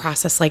begin a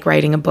process like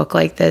writing a book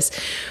like this,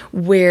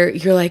 where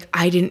you're like,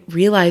 I didn't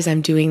realize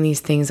I'm doing these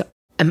things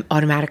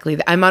automatically.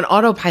 I'm on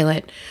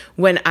autopilot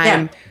when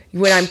I'm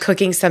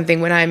cooking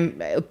something, when I'm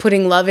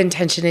putting love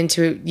intention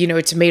into,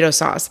 a tomato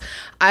sauce.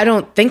 I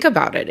don't think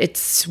about it.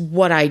 It's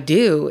what I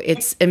do. It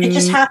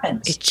just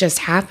happens. It just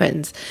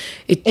happens.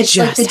 It's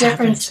like the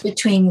difference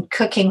between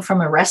cooking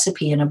from a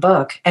recipe in a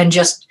book and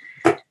just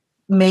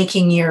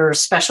making your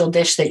special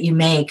dish that you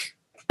make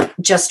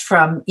just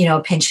from,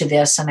 a pinch of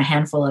this and a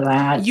handful of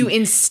that. You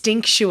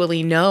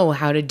instinctually know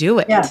how to do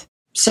it. Yeah.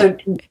 So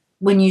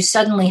when you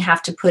suddenly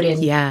have to put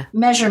in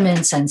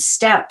measurements and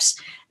steps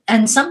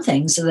and some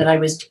things that I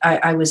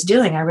was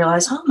doing, I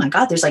realized, oh my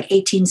God, there's like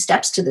 18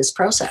 steps to this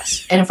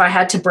process. And if I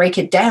had to break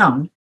it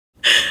down,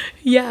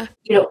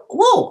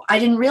 whoa, I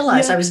didn't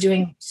realize I was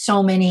doing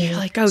so many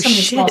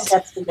small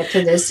steps to get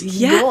to this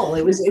goal.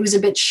 It was a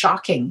bit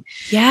shocking.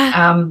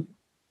 Yeah.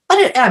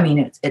 But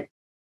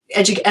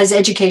as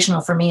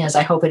educational for me as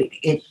I hope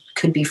it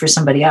could be for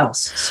somebody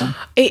else. So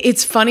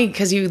it's funny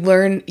because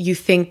you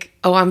think,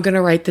 oh, I'm going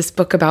to write this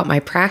book about my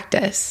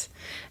practice.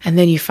 And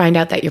then you find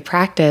out that your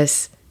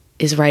practice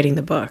is writing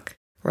the book,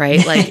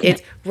 right? Like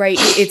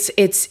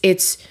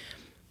it's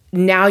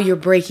now you're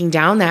breaking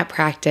down that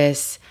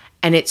practice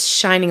and it's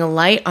shining a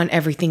light on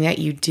everything that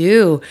you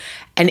do.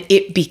 And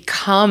it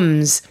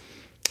becomes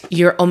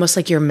almost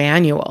like your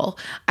manual.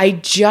 I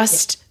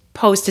just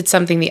posted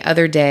something the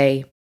other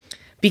day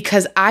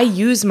because I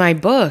use my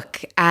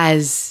book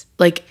as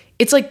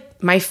it's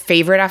like my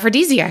favorite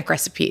aphrodisiac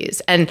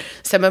recipes and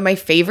some of my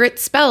favorite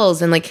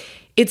spells. And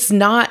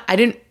I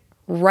didn't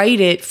write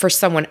it for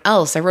someone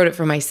else. I wrote it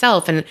for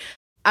myself. And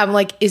I'm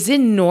like, is it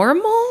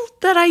normal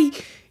that I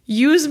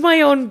use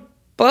my own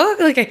book?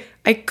 Like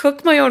I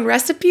cook my own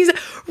recipes?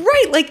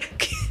 Right.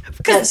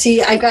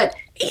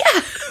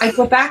 I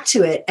go back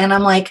to it and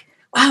I'm like,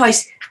 wow,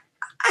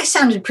 I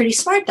sounded pretty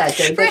smart that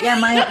day. But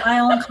my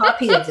own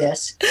copy of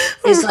this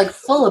is like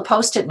full of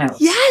Post-it notes.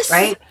 Yes.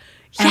 Right.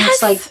 And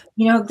it's like,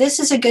 this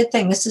is a good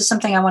thing. This is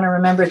something I want to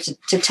remember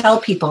to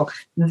tell people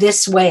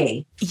this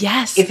way.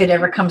 Yes. If it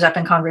ever comes up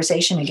in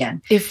conversation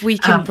again. If we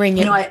can bring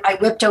it. I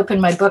whipped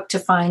open my book to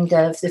find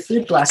the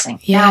food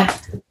blessing. Yeah.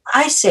 Now,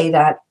 I say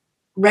that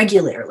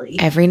regularly.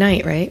 Every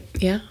night, right?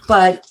 Yeah.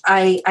 But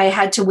I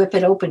had to whip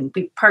it open,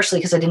 partially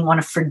because I didn't want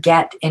to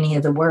forget any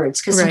of the words.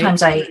 Because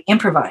sometimes I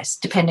improvise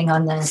depending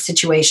on the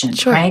situation,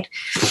 right?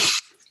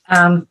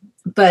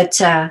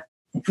 But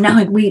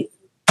no,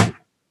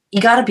 you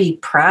got to be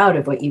proud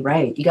of what you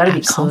write. You got to be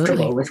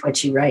comfortable with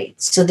what you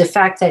write. So the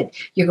fact that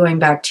you're going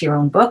back to your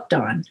own book,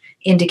 Dawn,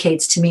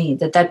 indicates to me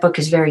that book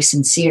is very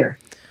sincere.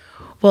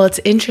 Well, it's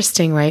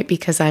interesting, right?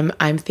 Because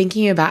I'm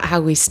thinking about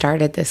how we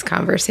started this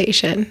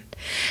conversation.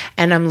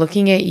 And I'm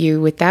looking at you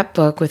with that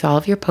book with all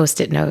of your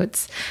Post-it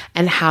notes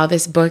and how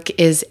this book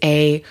is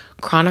a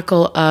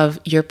chronicle of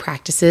your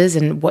practices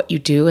and what you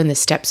do and the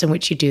steps in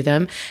which you do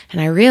them.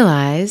 And I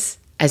realize,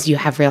 as you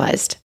have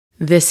realized,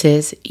 this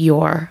is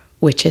your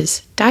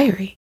witch's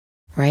diary,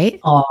 right?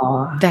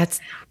 Oh, that's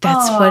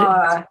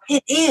what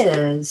it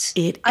is.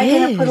 I'm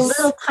gonna put a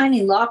little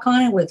tiny lock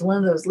on it with one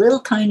of those little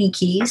tiny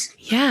keys.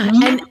 Yeah,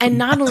 and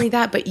not only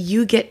that, but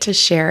you get to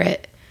share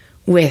it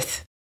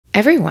with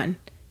everyone.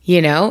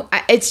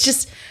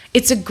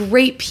 It's a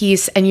great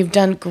piece, and you've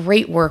done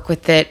great work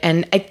with it.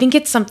 And I think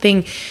it's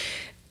something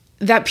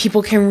that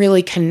people can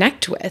really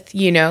connect with.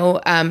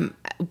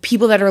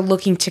 People that are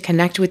looking to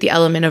connect with the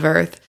element of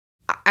earth.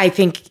 I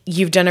think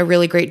you've done a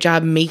really great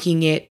job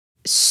making it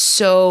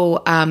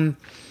so,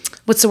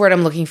 what's the word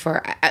I'm looking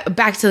for?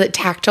 Back to the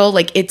tactile,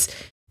 it's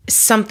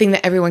something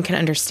that everyone can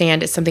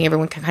understand. It's something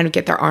everyone can kind of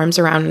get their arms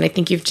around. And I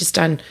think you've just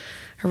done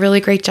a really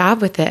great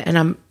job with it. And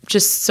I'm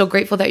just so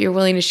grateful that you're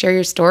willing to share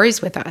your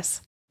stories with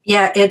us.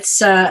 Yeah, it's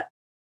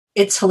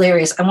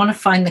hilarious. I want to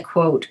find the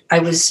quote. I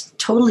was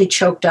totally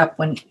choked up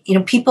when,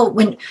 people,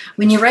 when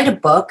you write a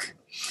book,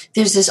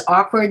 there's this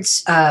awkward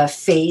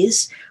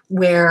phase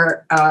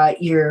where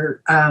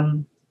your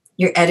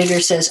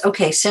editor says,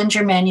 okay, send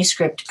your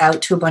manuscript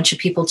out to a bunch of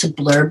people to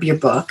blurb your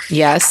book.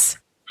 Yes.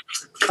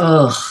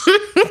 Ugh.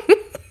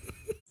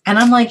 And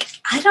I'm like,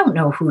 I don't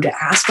know who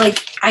to ask.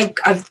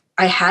 I've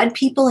I had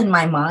people in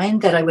my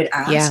mind that I would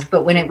ask,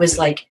 but when it was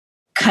like,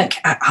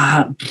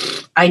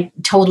 I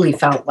totally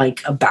felt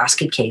like a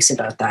basket case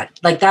about that.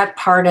 Like that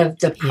part of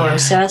the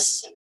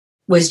process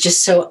was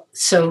just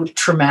so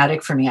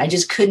traumatic for me. I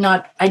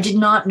did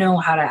not know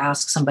how to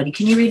ask somebody,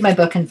 can you read my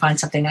book and find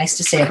something nice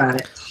to say about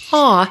it?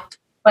 Aw.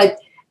 But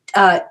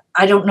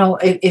I don't know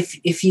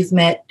if you've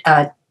met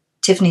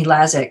Tiffany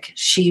Lazick.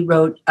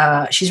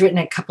 She's written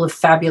a couple of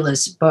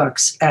fabulous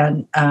books,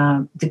 and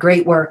The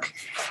Great Work,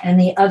 and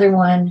the other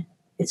one,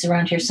 it's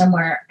around here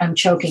somewhere. I'm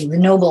choking. The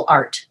Noble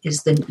Art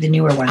is the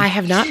newer one. I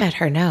have not met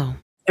her. No.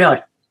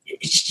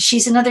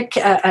 She's another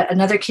Canadian.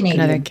 Another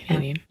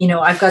Canadian. You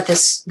know, I've got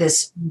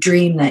this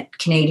dream that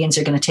Canadians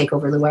are going to take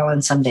over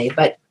Llewellyn someday,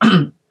 but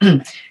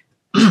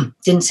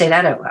didn't say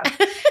that out loud.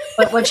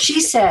 But what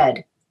she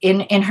said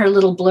in her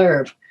little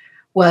blurb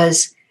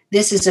was,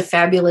 this is a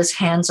fabulous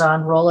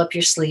hands-on, roll up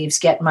your sleeves,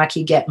 get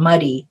mucky, get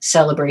muddy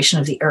celebration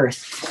of the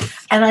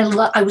earth. And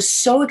I was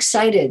so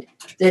excited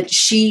that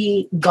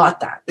she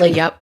got that.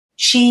 Like,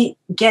 she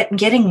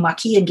getting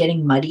mucky and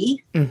getting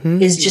muddy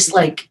is just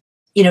like,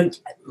 you know,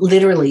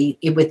 literally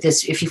with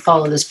this, if you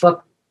follow this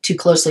book too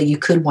closely, you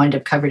could wind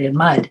up covered in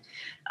mud,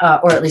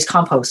 or at least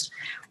compost.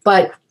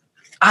 But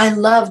I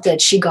love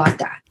that she got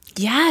that.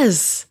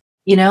 Yes.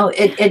 You know,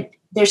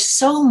 there's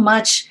so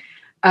much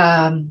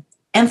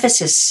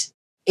emphasis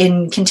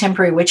in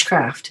contemporary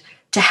witchcraft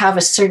to have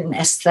a certain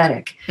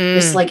aesthetic,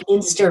 this like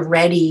insta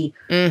ready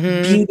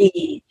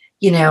beauty,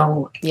 you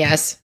know.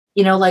 Yes.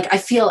 You know, like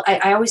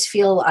I always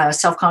feel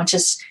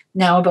self-conscious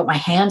now about my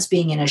hands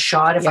being in a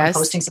shot if I'm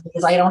posting something,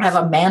 because I don't have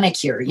a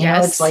manicure. You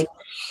know, it's like,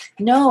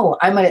 no,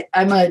 I'm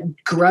a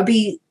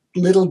grubby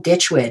little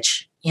ditch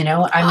witch. You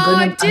know,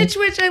 ditch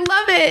witch. I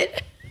love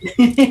it.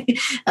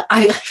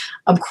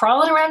 I'm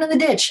crawling around in the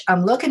ditch.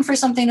 I'm looking for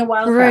something to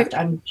wildcraft. Right.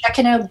 I'm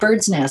checking out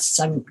birds' nests.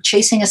 I'm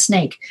chasing a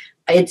snake.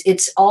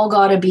 It's all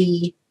got to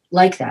be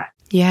like that.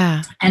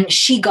 Yeah. And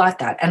she got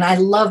that. And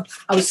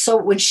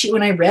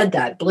when I read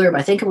that blurb,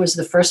 I think it was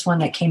the first one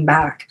that came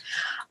back,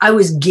 I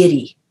was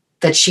giddy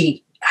that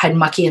she had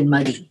mucky and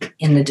muddy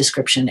in the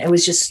description. It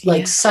was just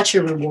like such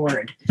a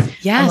reward.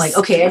 Yes. I'm like,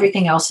 okay,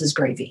 everything else is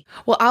gravy.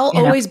 Well, I'll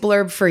always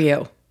blurb for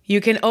you. You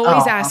can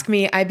always ask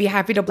me. I'd be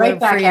happy to blurb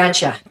for you. At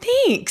you.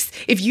 Thanks.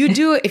 If you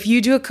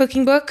do a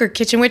cooking book or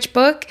kitchen witch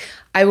book,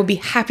 I will be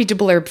happy to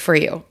blurb for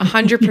you.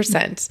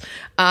 100%.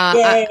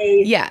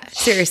 Yeah,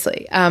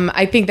 seriously.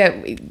 I think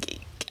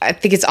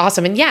it's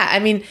awesome. And yeah, I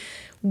mean,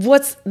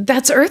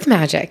 that's earth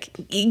magic.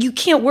 You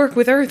can't work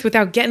with earth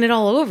without getting it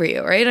all over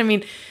you, right? I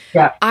mean,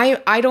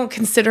 I don't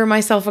consider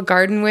myself a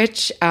garden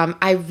witch. I'm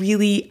a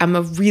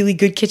really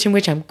good kitchen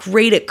witch. I'm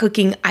great at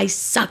cooking. I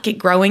suck at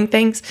growing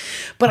things,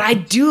 but I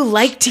do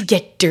like to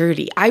get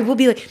dirty. I will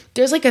be like,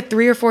 there's like a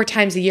 3 or 4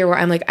 times a year where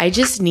I'm like, I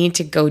just need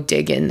to go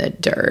dig in the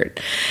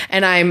dirt.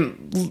 And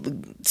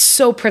I'm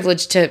so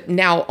privileged to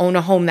now own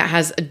a home that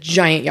has a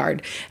giant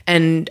yard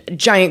and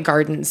giant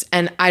gardens,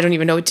 and I don't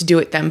even know what to do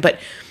with them. But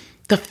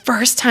the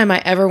first time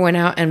I ever went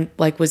out and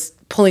like was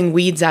pulling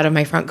weeds out of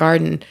my front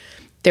garden,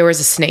 there was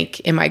a snake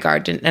in my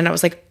garden. And I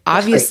was like,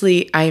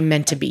 obviously I am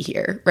meant to be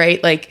here,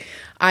 right? Like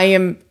I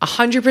am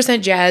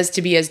 100% jazzed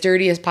to be as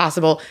dirty as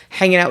possible,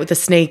 hanging out with the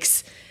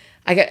snakes.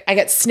 I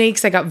got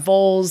snakes, I got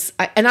voles,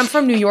 and I'm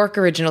from New York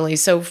originally.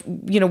 So,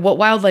 you know, what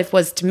wildlife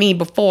was to me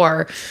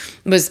before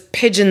was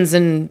pigeons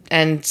and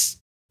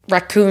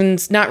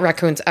raccoons,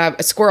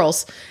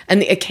 squirrels,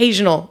 and the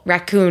occasional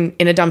raccoon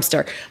in a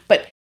dumpster.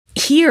 But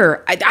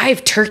here, I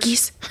have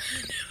turkeys.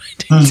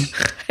 I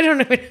don't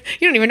know.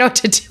 You don't even know what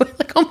to do.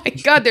 Like, oh my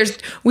God,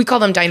 we call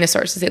them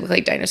dinosaurs because they look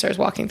like dinosaurs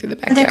walking through the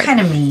backyard. They're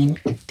kind of mean.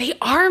 They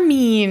are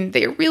mean.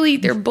 They're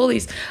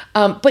bullies.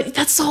 But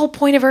that's the whole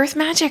point of earth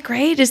magic,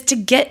 right? Is to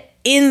get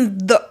in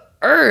the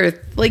earth,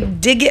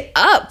 like dig it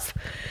up,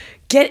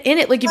 get in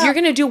it. Like if you're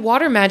going to do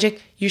water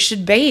magic, you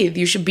should bathe.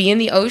 You should be in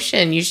the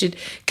ocean. You should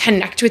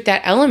connect with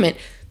that element.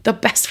 The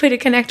best way to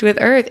connect with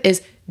earth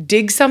is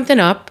dig something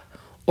up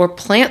or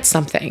plant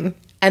something.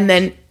 And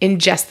then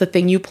ingest the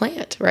thing you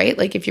plant, right?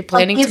 Like if you're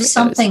planting give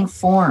something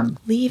form.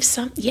 Give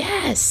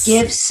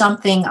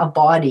something a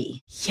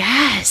body.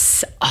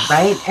 Yes. Oh.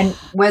 Right? And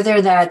whether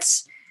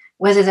that's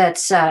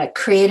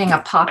creating a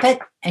puppet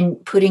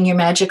and putting your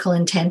magical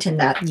intent in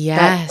that. Yes.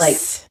 That, like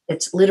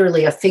it's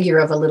literally a figure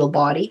of a little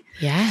body.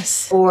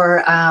 Yes.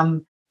 Or,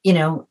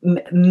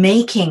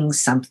 making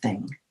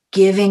something,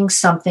 giving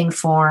something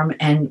form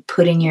and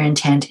putting your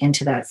intent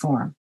into that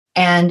form.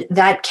 And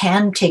that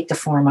can take the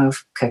form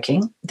of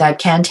cooking. That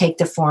can take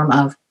the form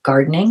of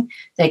gardening.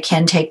 That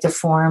can take the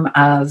form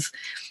of,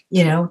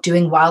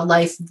 doing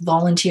wildlife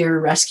volunteer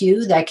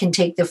rescue. That can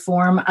take the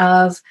form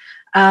of,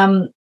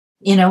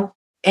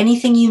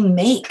 anything you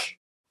make.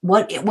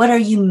 What are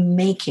you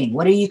making?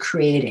 What are you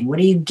creating? What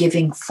are you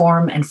giving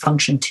form and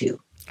function to?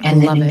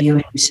 And then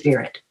imbuing your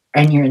spirit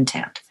and your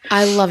intent.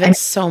 I love it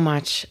so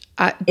much.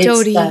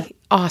 Dodie,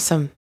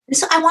 awesome.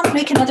 I want to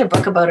make another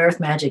book about earth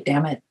magic,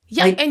 damn it.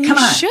 Yeah, like, and you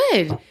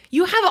should.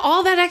 You have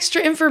all that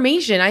extra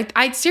information.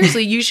 I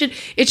seriously,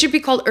 it should be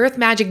called Earth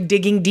Magic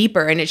Digging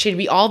Deeper, and it should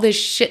be all this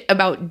shit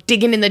about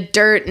digging in the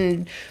dirt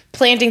and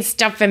planting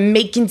stuff and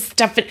making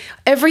stuff and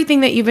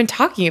everything that you've been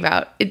talking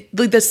about.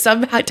 Like the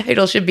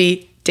subtitle should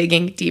be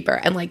Digging Deeper,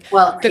 and like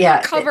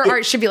cover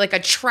art should be like a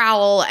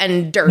trowel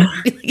and dirt.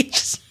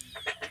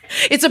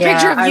 It's a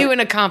picture of you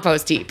in a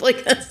compost heap.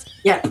 Like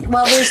yeah.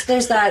 Well,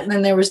 there's that, and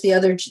then there was the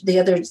other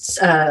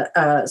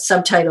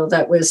subtitle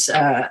that was.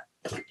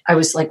 I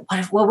was like,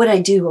 what would I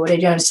do? What would I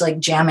do? I was like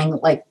jamming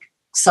like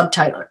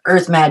subtitle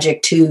Earth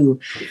Magic to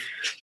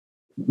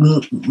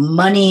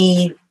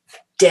money,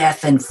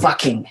 death, and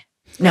fucking.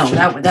 No,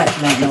 that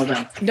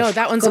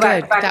one's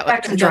good.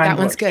 That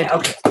one's good. Yeah,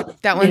 okay.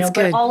 That one's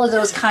good. But all of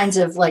those kinds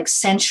of like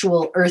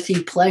sensual,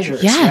 earthy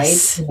pleasures,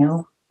 yes.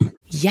 right?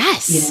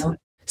 Yes.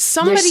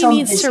 Somebody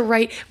needs to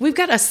write. We've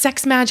got a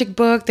sex magic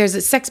book. There's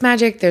a sex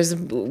magic. There's,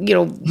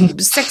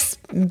 sex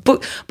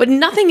book, but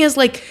nothing is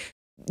like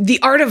the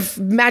art of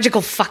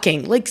magical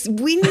fucking. Like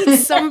we need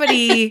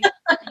somebody.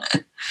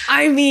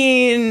 I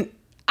mean,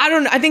 I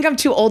don't know. I think I'm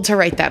too old to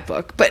write that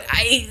book, but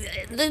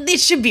it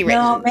should be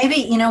written. No, maybe,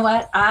 you know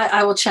what?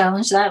 I will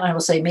challenge that. And I will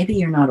say, maybe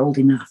you're not old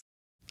enough.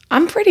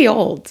 I'm pretty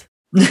old.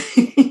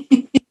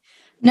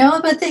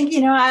 No, but think,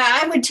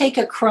 I would take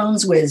a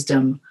crone's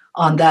wisdom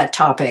on that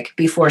topic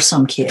before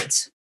some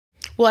kids.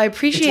 Well, I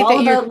appreciate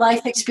that you're about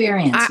life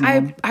experience.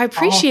 I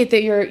appreciate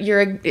that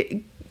you're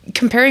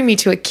comparing me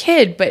to a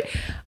kid, but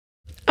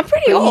I'm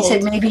pretty old. You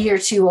said maybe you're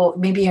too old.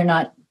 Maybe you're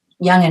not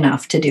young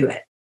enough to do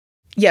it.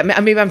 Yeah,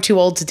 maybe I'm too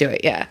old to do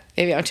it. Yeah,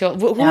 maybe I'm too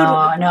old.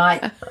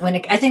 I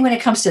think when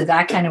it comes to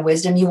that kind of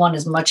wisdom, you want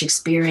as much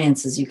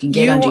experience as you can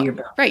get under your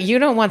belt. Right. You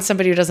don't want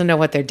somebody who doesn't know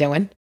what they're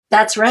doing.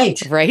 That's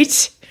right.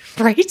 Right.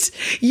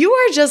 You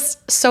are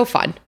just so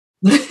fun.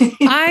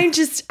 I'm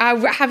just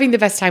having the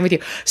best time with you.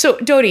 So,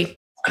 Dodie,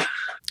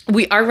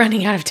 we are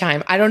running out of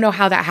time. I don't know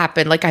how that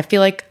happened. Like, I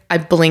feel like I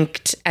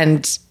blinked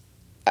and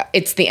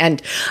it's the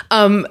end.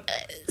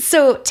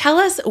 So tell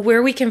us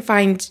where we can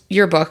find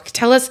your book.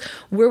 Tell us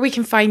where we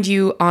can find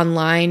you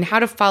online, how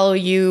to follow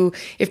you.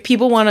 If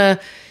people want to,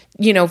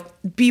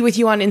 be with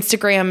you on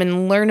Instagram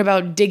and learn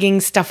about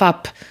digging stuff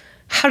up,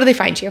 how do they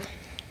find you?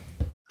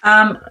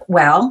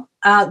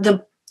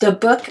 The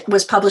book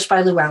was published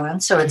by Llewellyn,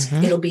 so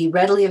it'll be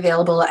readily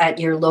available at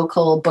your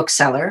local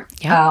bookseller.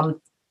 Yeah.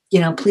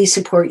 Please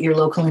support your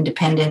local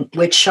independent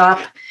witch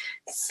shop.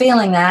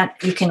 Failing that,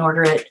 you can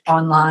order it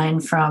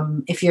online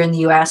if you're in the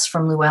US,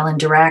 from Llewellyn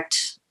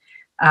Direct,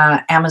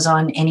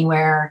 Amazon,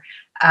 anywhere.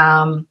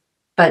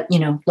 But,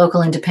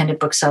 local independent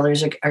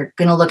booksellers are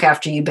going to look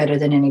after you better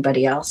than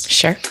anybody else.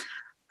 Sure.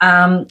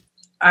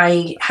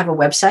 I have a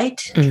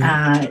website,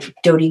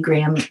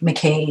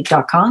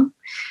 DodieGrahamMckay.com.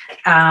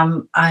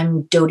 I'm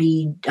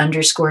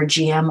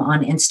Dodie_GM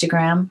on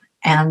Instagram,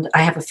 and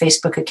I have a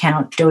Facebook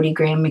account, Dodie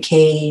Graham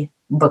McKay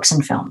Books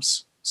and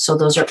Films. So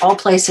those are all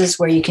places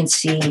where you can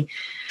see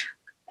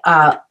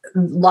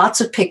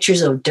lots of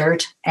pictures of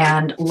dirt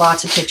and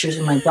lots of pictures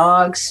of my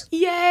dogs.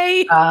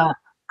 Yay!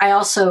 I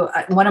also,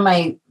 one of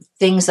my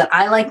things that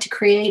I like to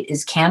create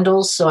is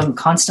candles. So I'm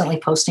constantly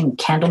posting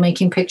candle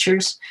making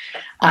pictures.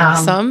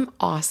 Awesome.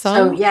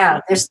 So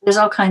yeah, there's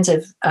all kinds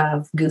of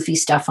goofy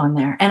stuff on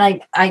there. And I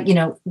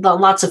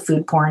lots of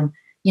food porn,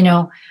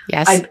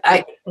 Yes.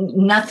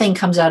 Nothing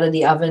comes out of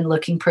the oven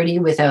looking pretty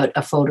without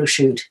a photo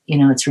shoot.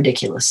 It's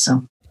ridiculous.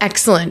 So.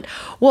 Excellent.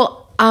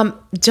 Well,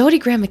 Dodie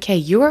Graham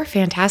McKay, you are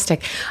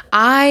fantastic.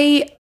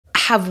 I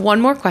have one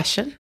more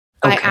question.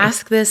 Okay. I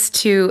ask this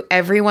to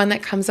everyone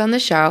that comes on the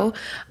show.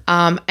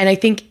 And I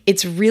think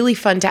it's really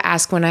fun to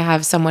ask when I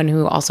have someone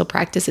who also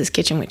practices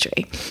kitchen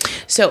witchery.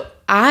 So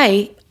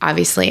I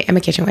obviously am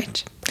a kitchen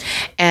witch.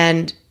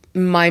 And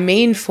my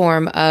main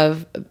form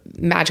of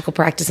magical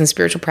practice and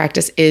spiritual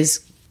practice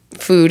is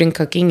food and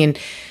cooking. And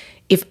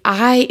if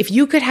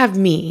you could have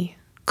me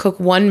cook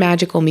one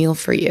magical meal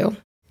for you,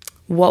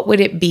 what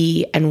would it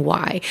be and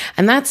why?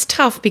 And that's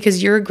tough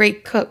because you're a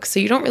great cook. So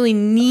you don't really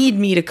need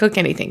me to cook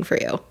anything for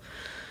you.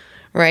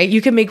 Right?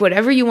 You can make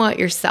whatever you want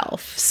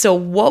yourself. So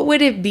what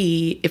would it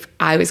be if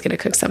I was going to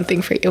cook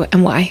something for you,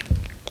 and why?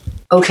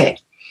 Okay.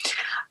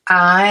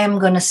 I'm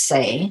going to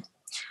say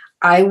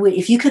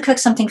if you could cook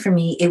something for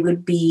me, it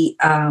would be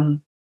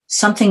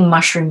something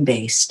mushroom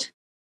based.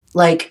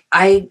 Like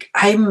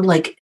I'm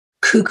like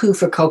cuckoo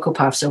for Cocoa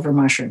Puffs over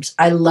mushrooms.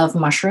 I love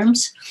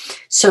mushrooms.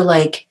 So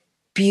like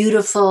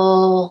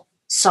beautiful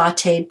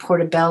sauteed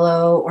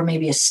portobello, or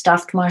maybe a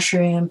stuffed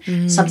mushroom,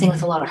 something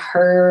with a lot of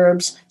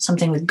herbs,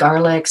 something with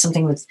garlic,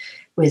 something with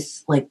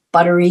like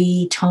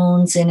buttery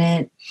tones in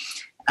it.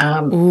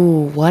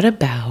 What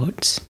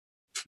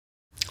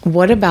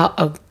about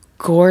a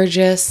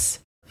gorgeous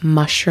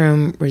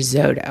mushroom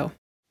risotto?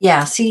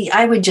 Yeah, see,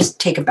 I would just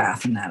take a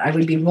bath in that. I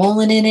would be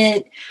rolling in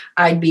it.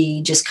 I'd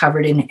be just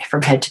covered in it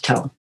from head to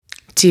toe.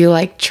 Do you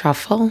like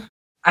truffle?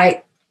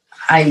 I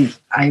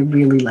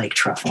really like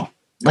truffle.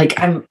 Like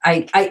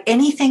I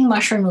anything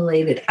mushroom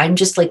related. I'm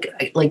just I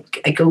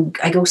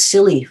go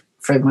silly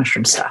for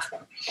mushroom stuff.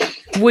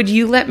 Would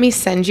you let me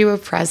send you a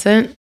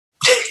present?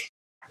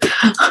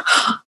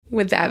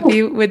 Would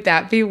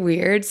that be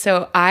weird?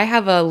 So I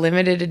have a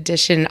limited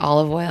edition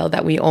olive oil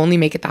that we only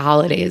make at the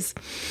holidays.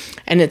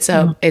 And it's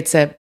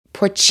a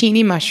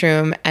porcini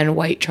mushroom and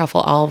white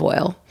truffle olive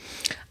oil.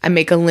 I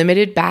make a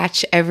limited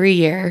batch every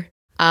year.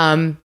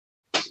 I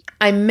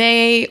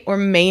may or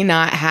may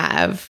not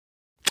have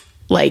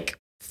like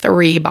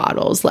 3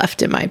 bottles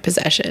left in my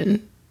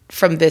possession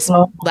from this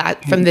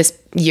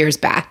year's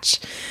batch.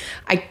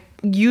 I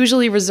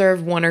usually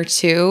reserve 1 or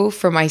 2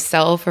 for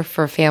myself or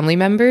for family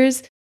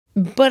members,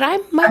 but I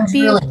might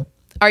be. Really?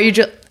 Are you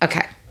just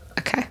okay?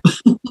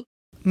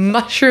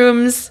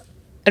 Mushrooms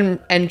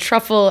and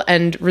truffle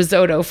and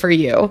risotto for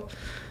you.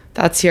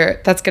 That's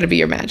going to be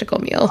your magical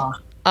meal.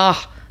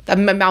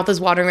 My mouth is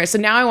watering right. So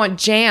now I want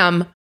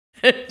jam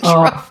and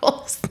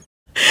truffles.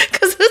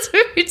 Because that's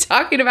what we're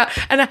talking about.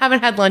 And I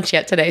haven't had lunch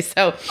yet today.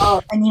 So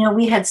and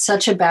we had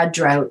such a bad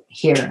drought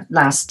here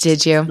last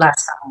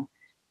summer.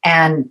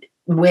 And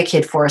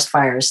wicked forest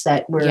fires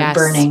that were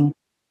burning,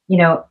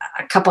 a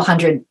couple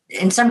hundred,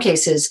 in some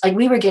cases, like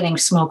we were getting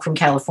smoke from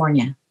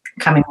California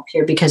coming up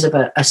here because of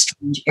a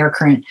strange air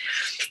current.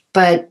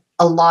 But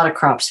a lot of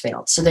crops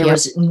failed. So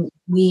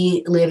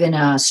we live in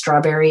a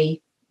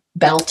strawberry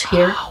belt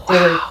here. Oh, wow.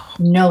 There were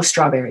no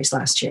strawberries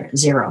last year,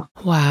 0.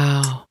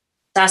 Wow.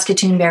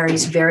 Saskatoon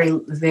berries, very,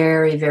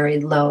 very, very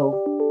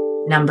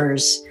low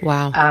numbers.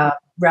 Wow.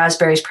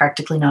 Raspberries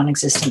practically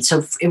non-existent.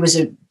 So it was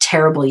a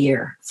terrible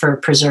year for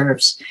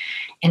preserves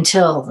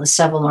until the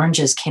Seville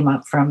oranges came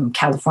up from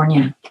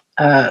California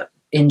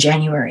in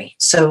January.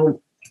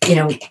 So,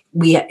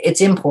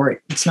 it's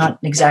import. It's not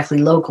exactly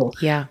local.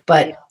 Yeah.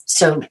 But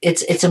so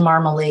it's a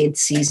marmalade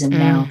season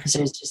now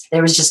because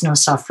there was just no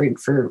soft fruit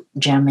for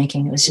jam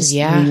making. It was just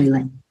really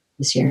lame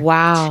this year.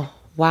 Wow.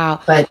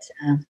 But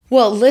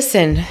well,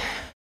 listen,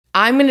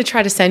 I'm going to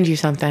try to send you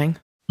something,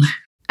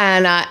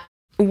 and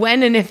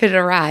when and if it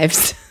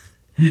arrives,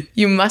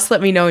 you must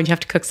let me know, and you have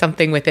to cook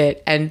something with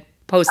it and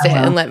post it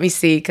and let me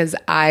see, because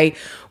I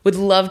would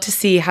love to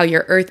see how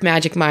your earth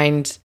magic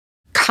mind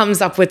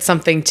comes up with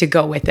something to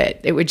go with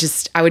it.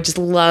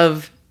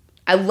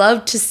 I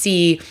love to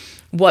see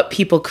what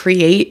people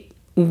create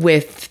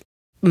with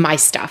my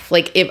stuff.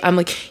 Like if I'm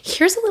like,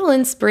 here's a little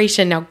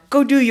inspiration, now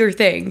go do your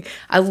thing.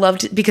 I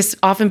loved it because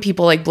often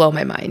people like blow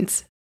my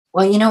minds.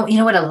 Well, you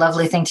know what a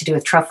lovely thing to do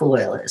with truffle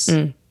oil is?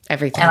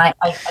 Everything. And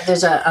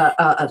there's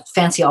a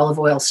fancy olive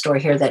oil store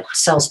here that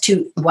sells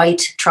 2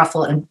 white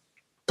truffle and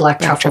black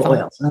truffle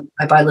oils.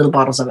 I buy little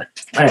bottles of it,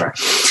 whatever.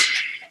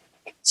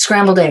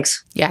 Scrambled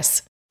eggs.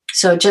 Yes.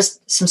 So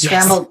just some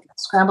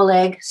scrambled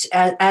eggs.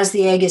 As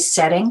the egg is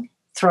setting,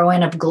 throw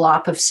in a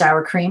glop of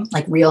sour cream,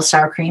 like real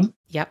sour cream.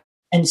 Yep.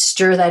 And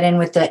stir that in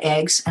with the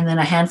eggs, and then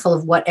a handful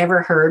of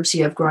whatever herbs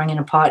you have growing in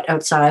a pot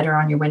outside or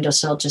on your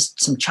windowsill,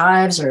 just some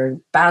chives or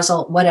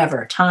basil,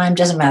 whatever, thyme,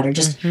 doesn't matter,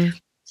 just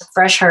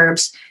fresh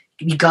herbs.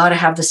 You got to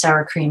have the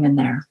sour cream in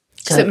there.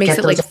 So it makes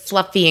it like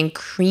fluffy and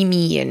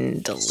creamy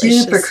and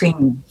delicious. Super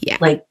creamy. Yeah.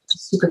 Like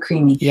super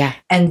creamy. Yeah.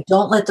 And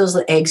don't let those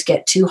eggs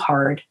get too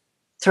hard.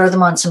 Throw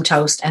them on some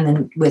toast, and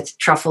then with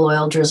truffle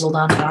oil drizzled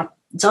on top.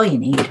 It's all you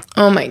need.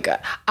 Oh my God.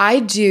 I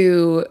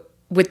do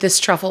with this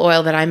truffle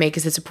oil that I make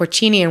is it's a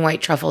porcini and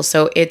white truffle.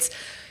 So it's,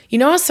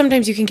 how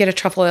sometimes you can get a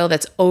truffle oil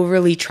that's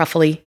overly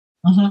truffly.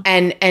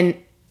 And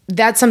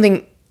that's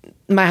something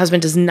my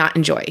husband does not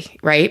enjoy,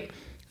 right?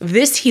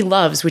 This he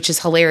loves, which is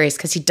hilarious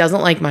because he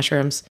doesn't like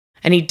mushrooms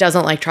and he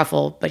doesn't like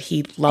truffle, but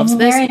he loves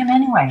this. Married him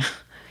anyway.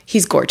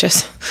 He's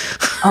gorgeous.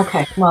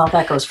 Okay. Well,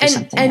 that goes for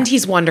something. And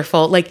he's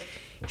wonderful. Like,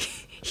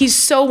 he's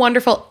so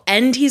wonderful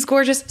and he's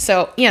gorgeous.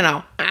 So,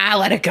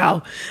 let it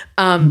go.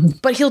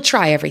 But he'll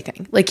try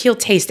everything. Like he'll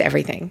taste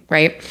everything.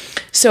 Right.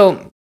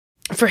 So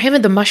for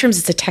him, the mushrooms,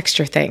 it's a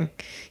texture thing.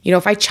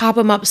 If I chop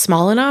them up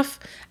small enough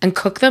and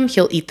cook them,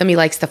 he'll eat them. He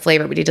likes the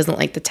flavor, but he doesn't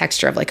like the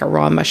texture of like a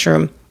raw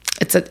mushroom.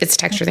 It's a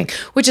texture thing,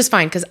 which is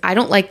fine because I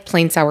don't like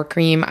plain sour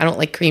cream. I don't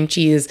like cream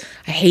cheese.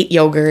 I hate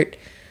yogurt.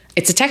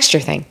 It's a texture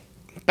thing.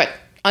 But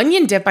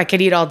onion dip, I could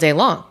eat all day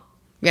long.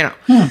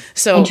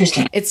 So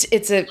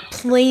it's a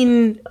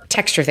plain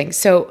texture thing.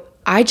 So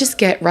I just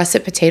get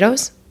russet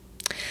potatoes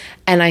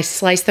and I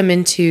slice them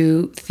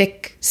into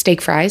thick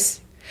steak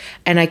fries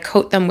and I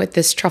coat them with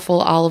this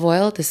truffle olive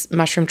oil, this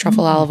mushroom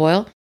truffle olive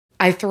oil.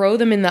 I throw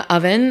them in the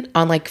oven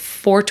on like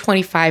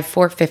 425,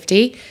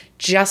 450,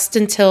 just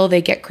until they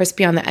get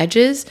crispy on the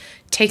edges.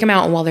 Take them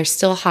out, and while they're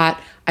still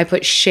hot, I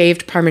put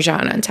shaved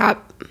Parmesan on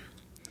top.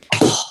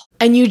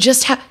 And you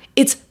just have,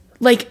 it's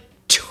like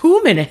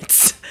 2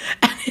 minutes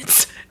and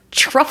it's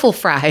truffle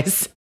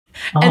fries.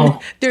 And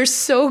they're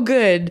so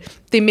good,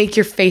 they make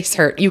your face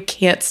hurt. You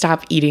can't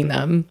stop eating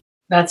them.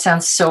 That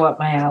sounds so up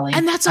my alley.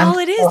 And that's all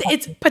it is.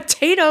 It's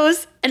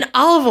potatoes and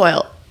olive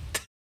oil.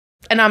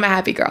 And I'm a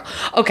happy girl.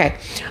 Okay.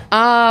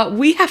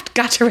 We have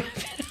got to wrap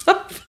it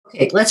up.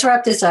 Okay, let's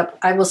wrap this up.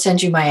 I will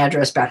send you my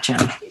address back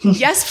channel.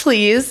 Yes,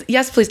 please.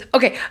 Yes, please.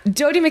 Okay.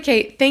 Dodie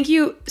McKay, thank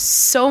you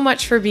so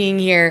much for being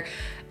here.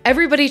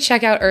 Everybody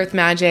check out Earth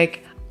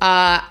Magic.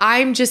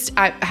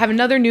 I have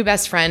another new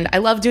best friend. I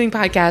love doing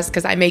podcasts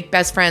because I make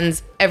best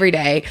friends every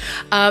day.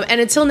 And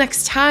until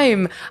next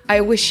time,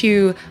 I wish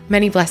you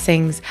many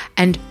blessings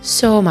and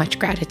so much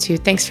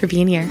gratitude. Thanks for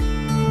being here.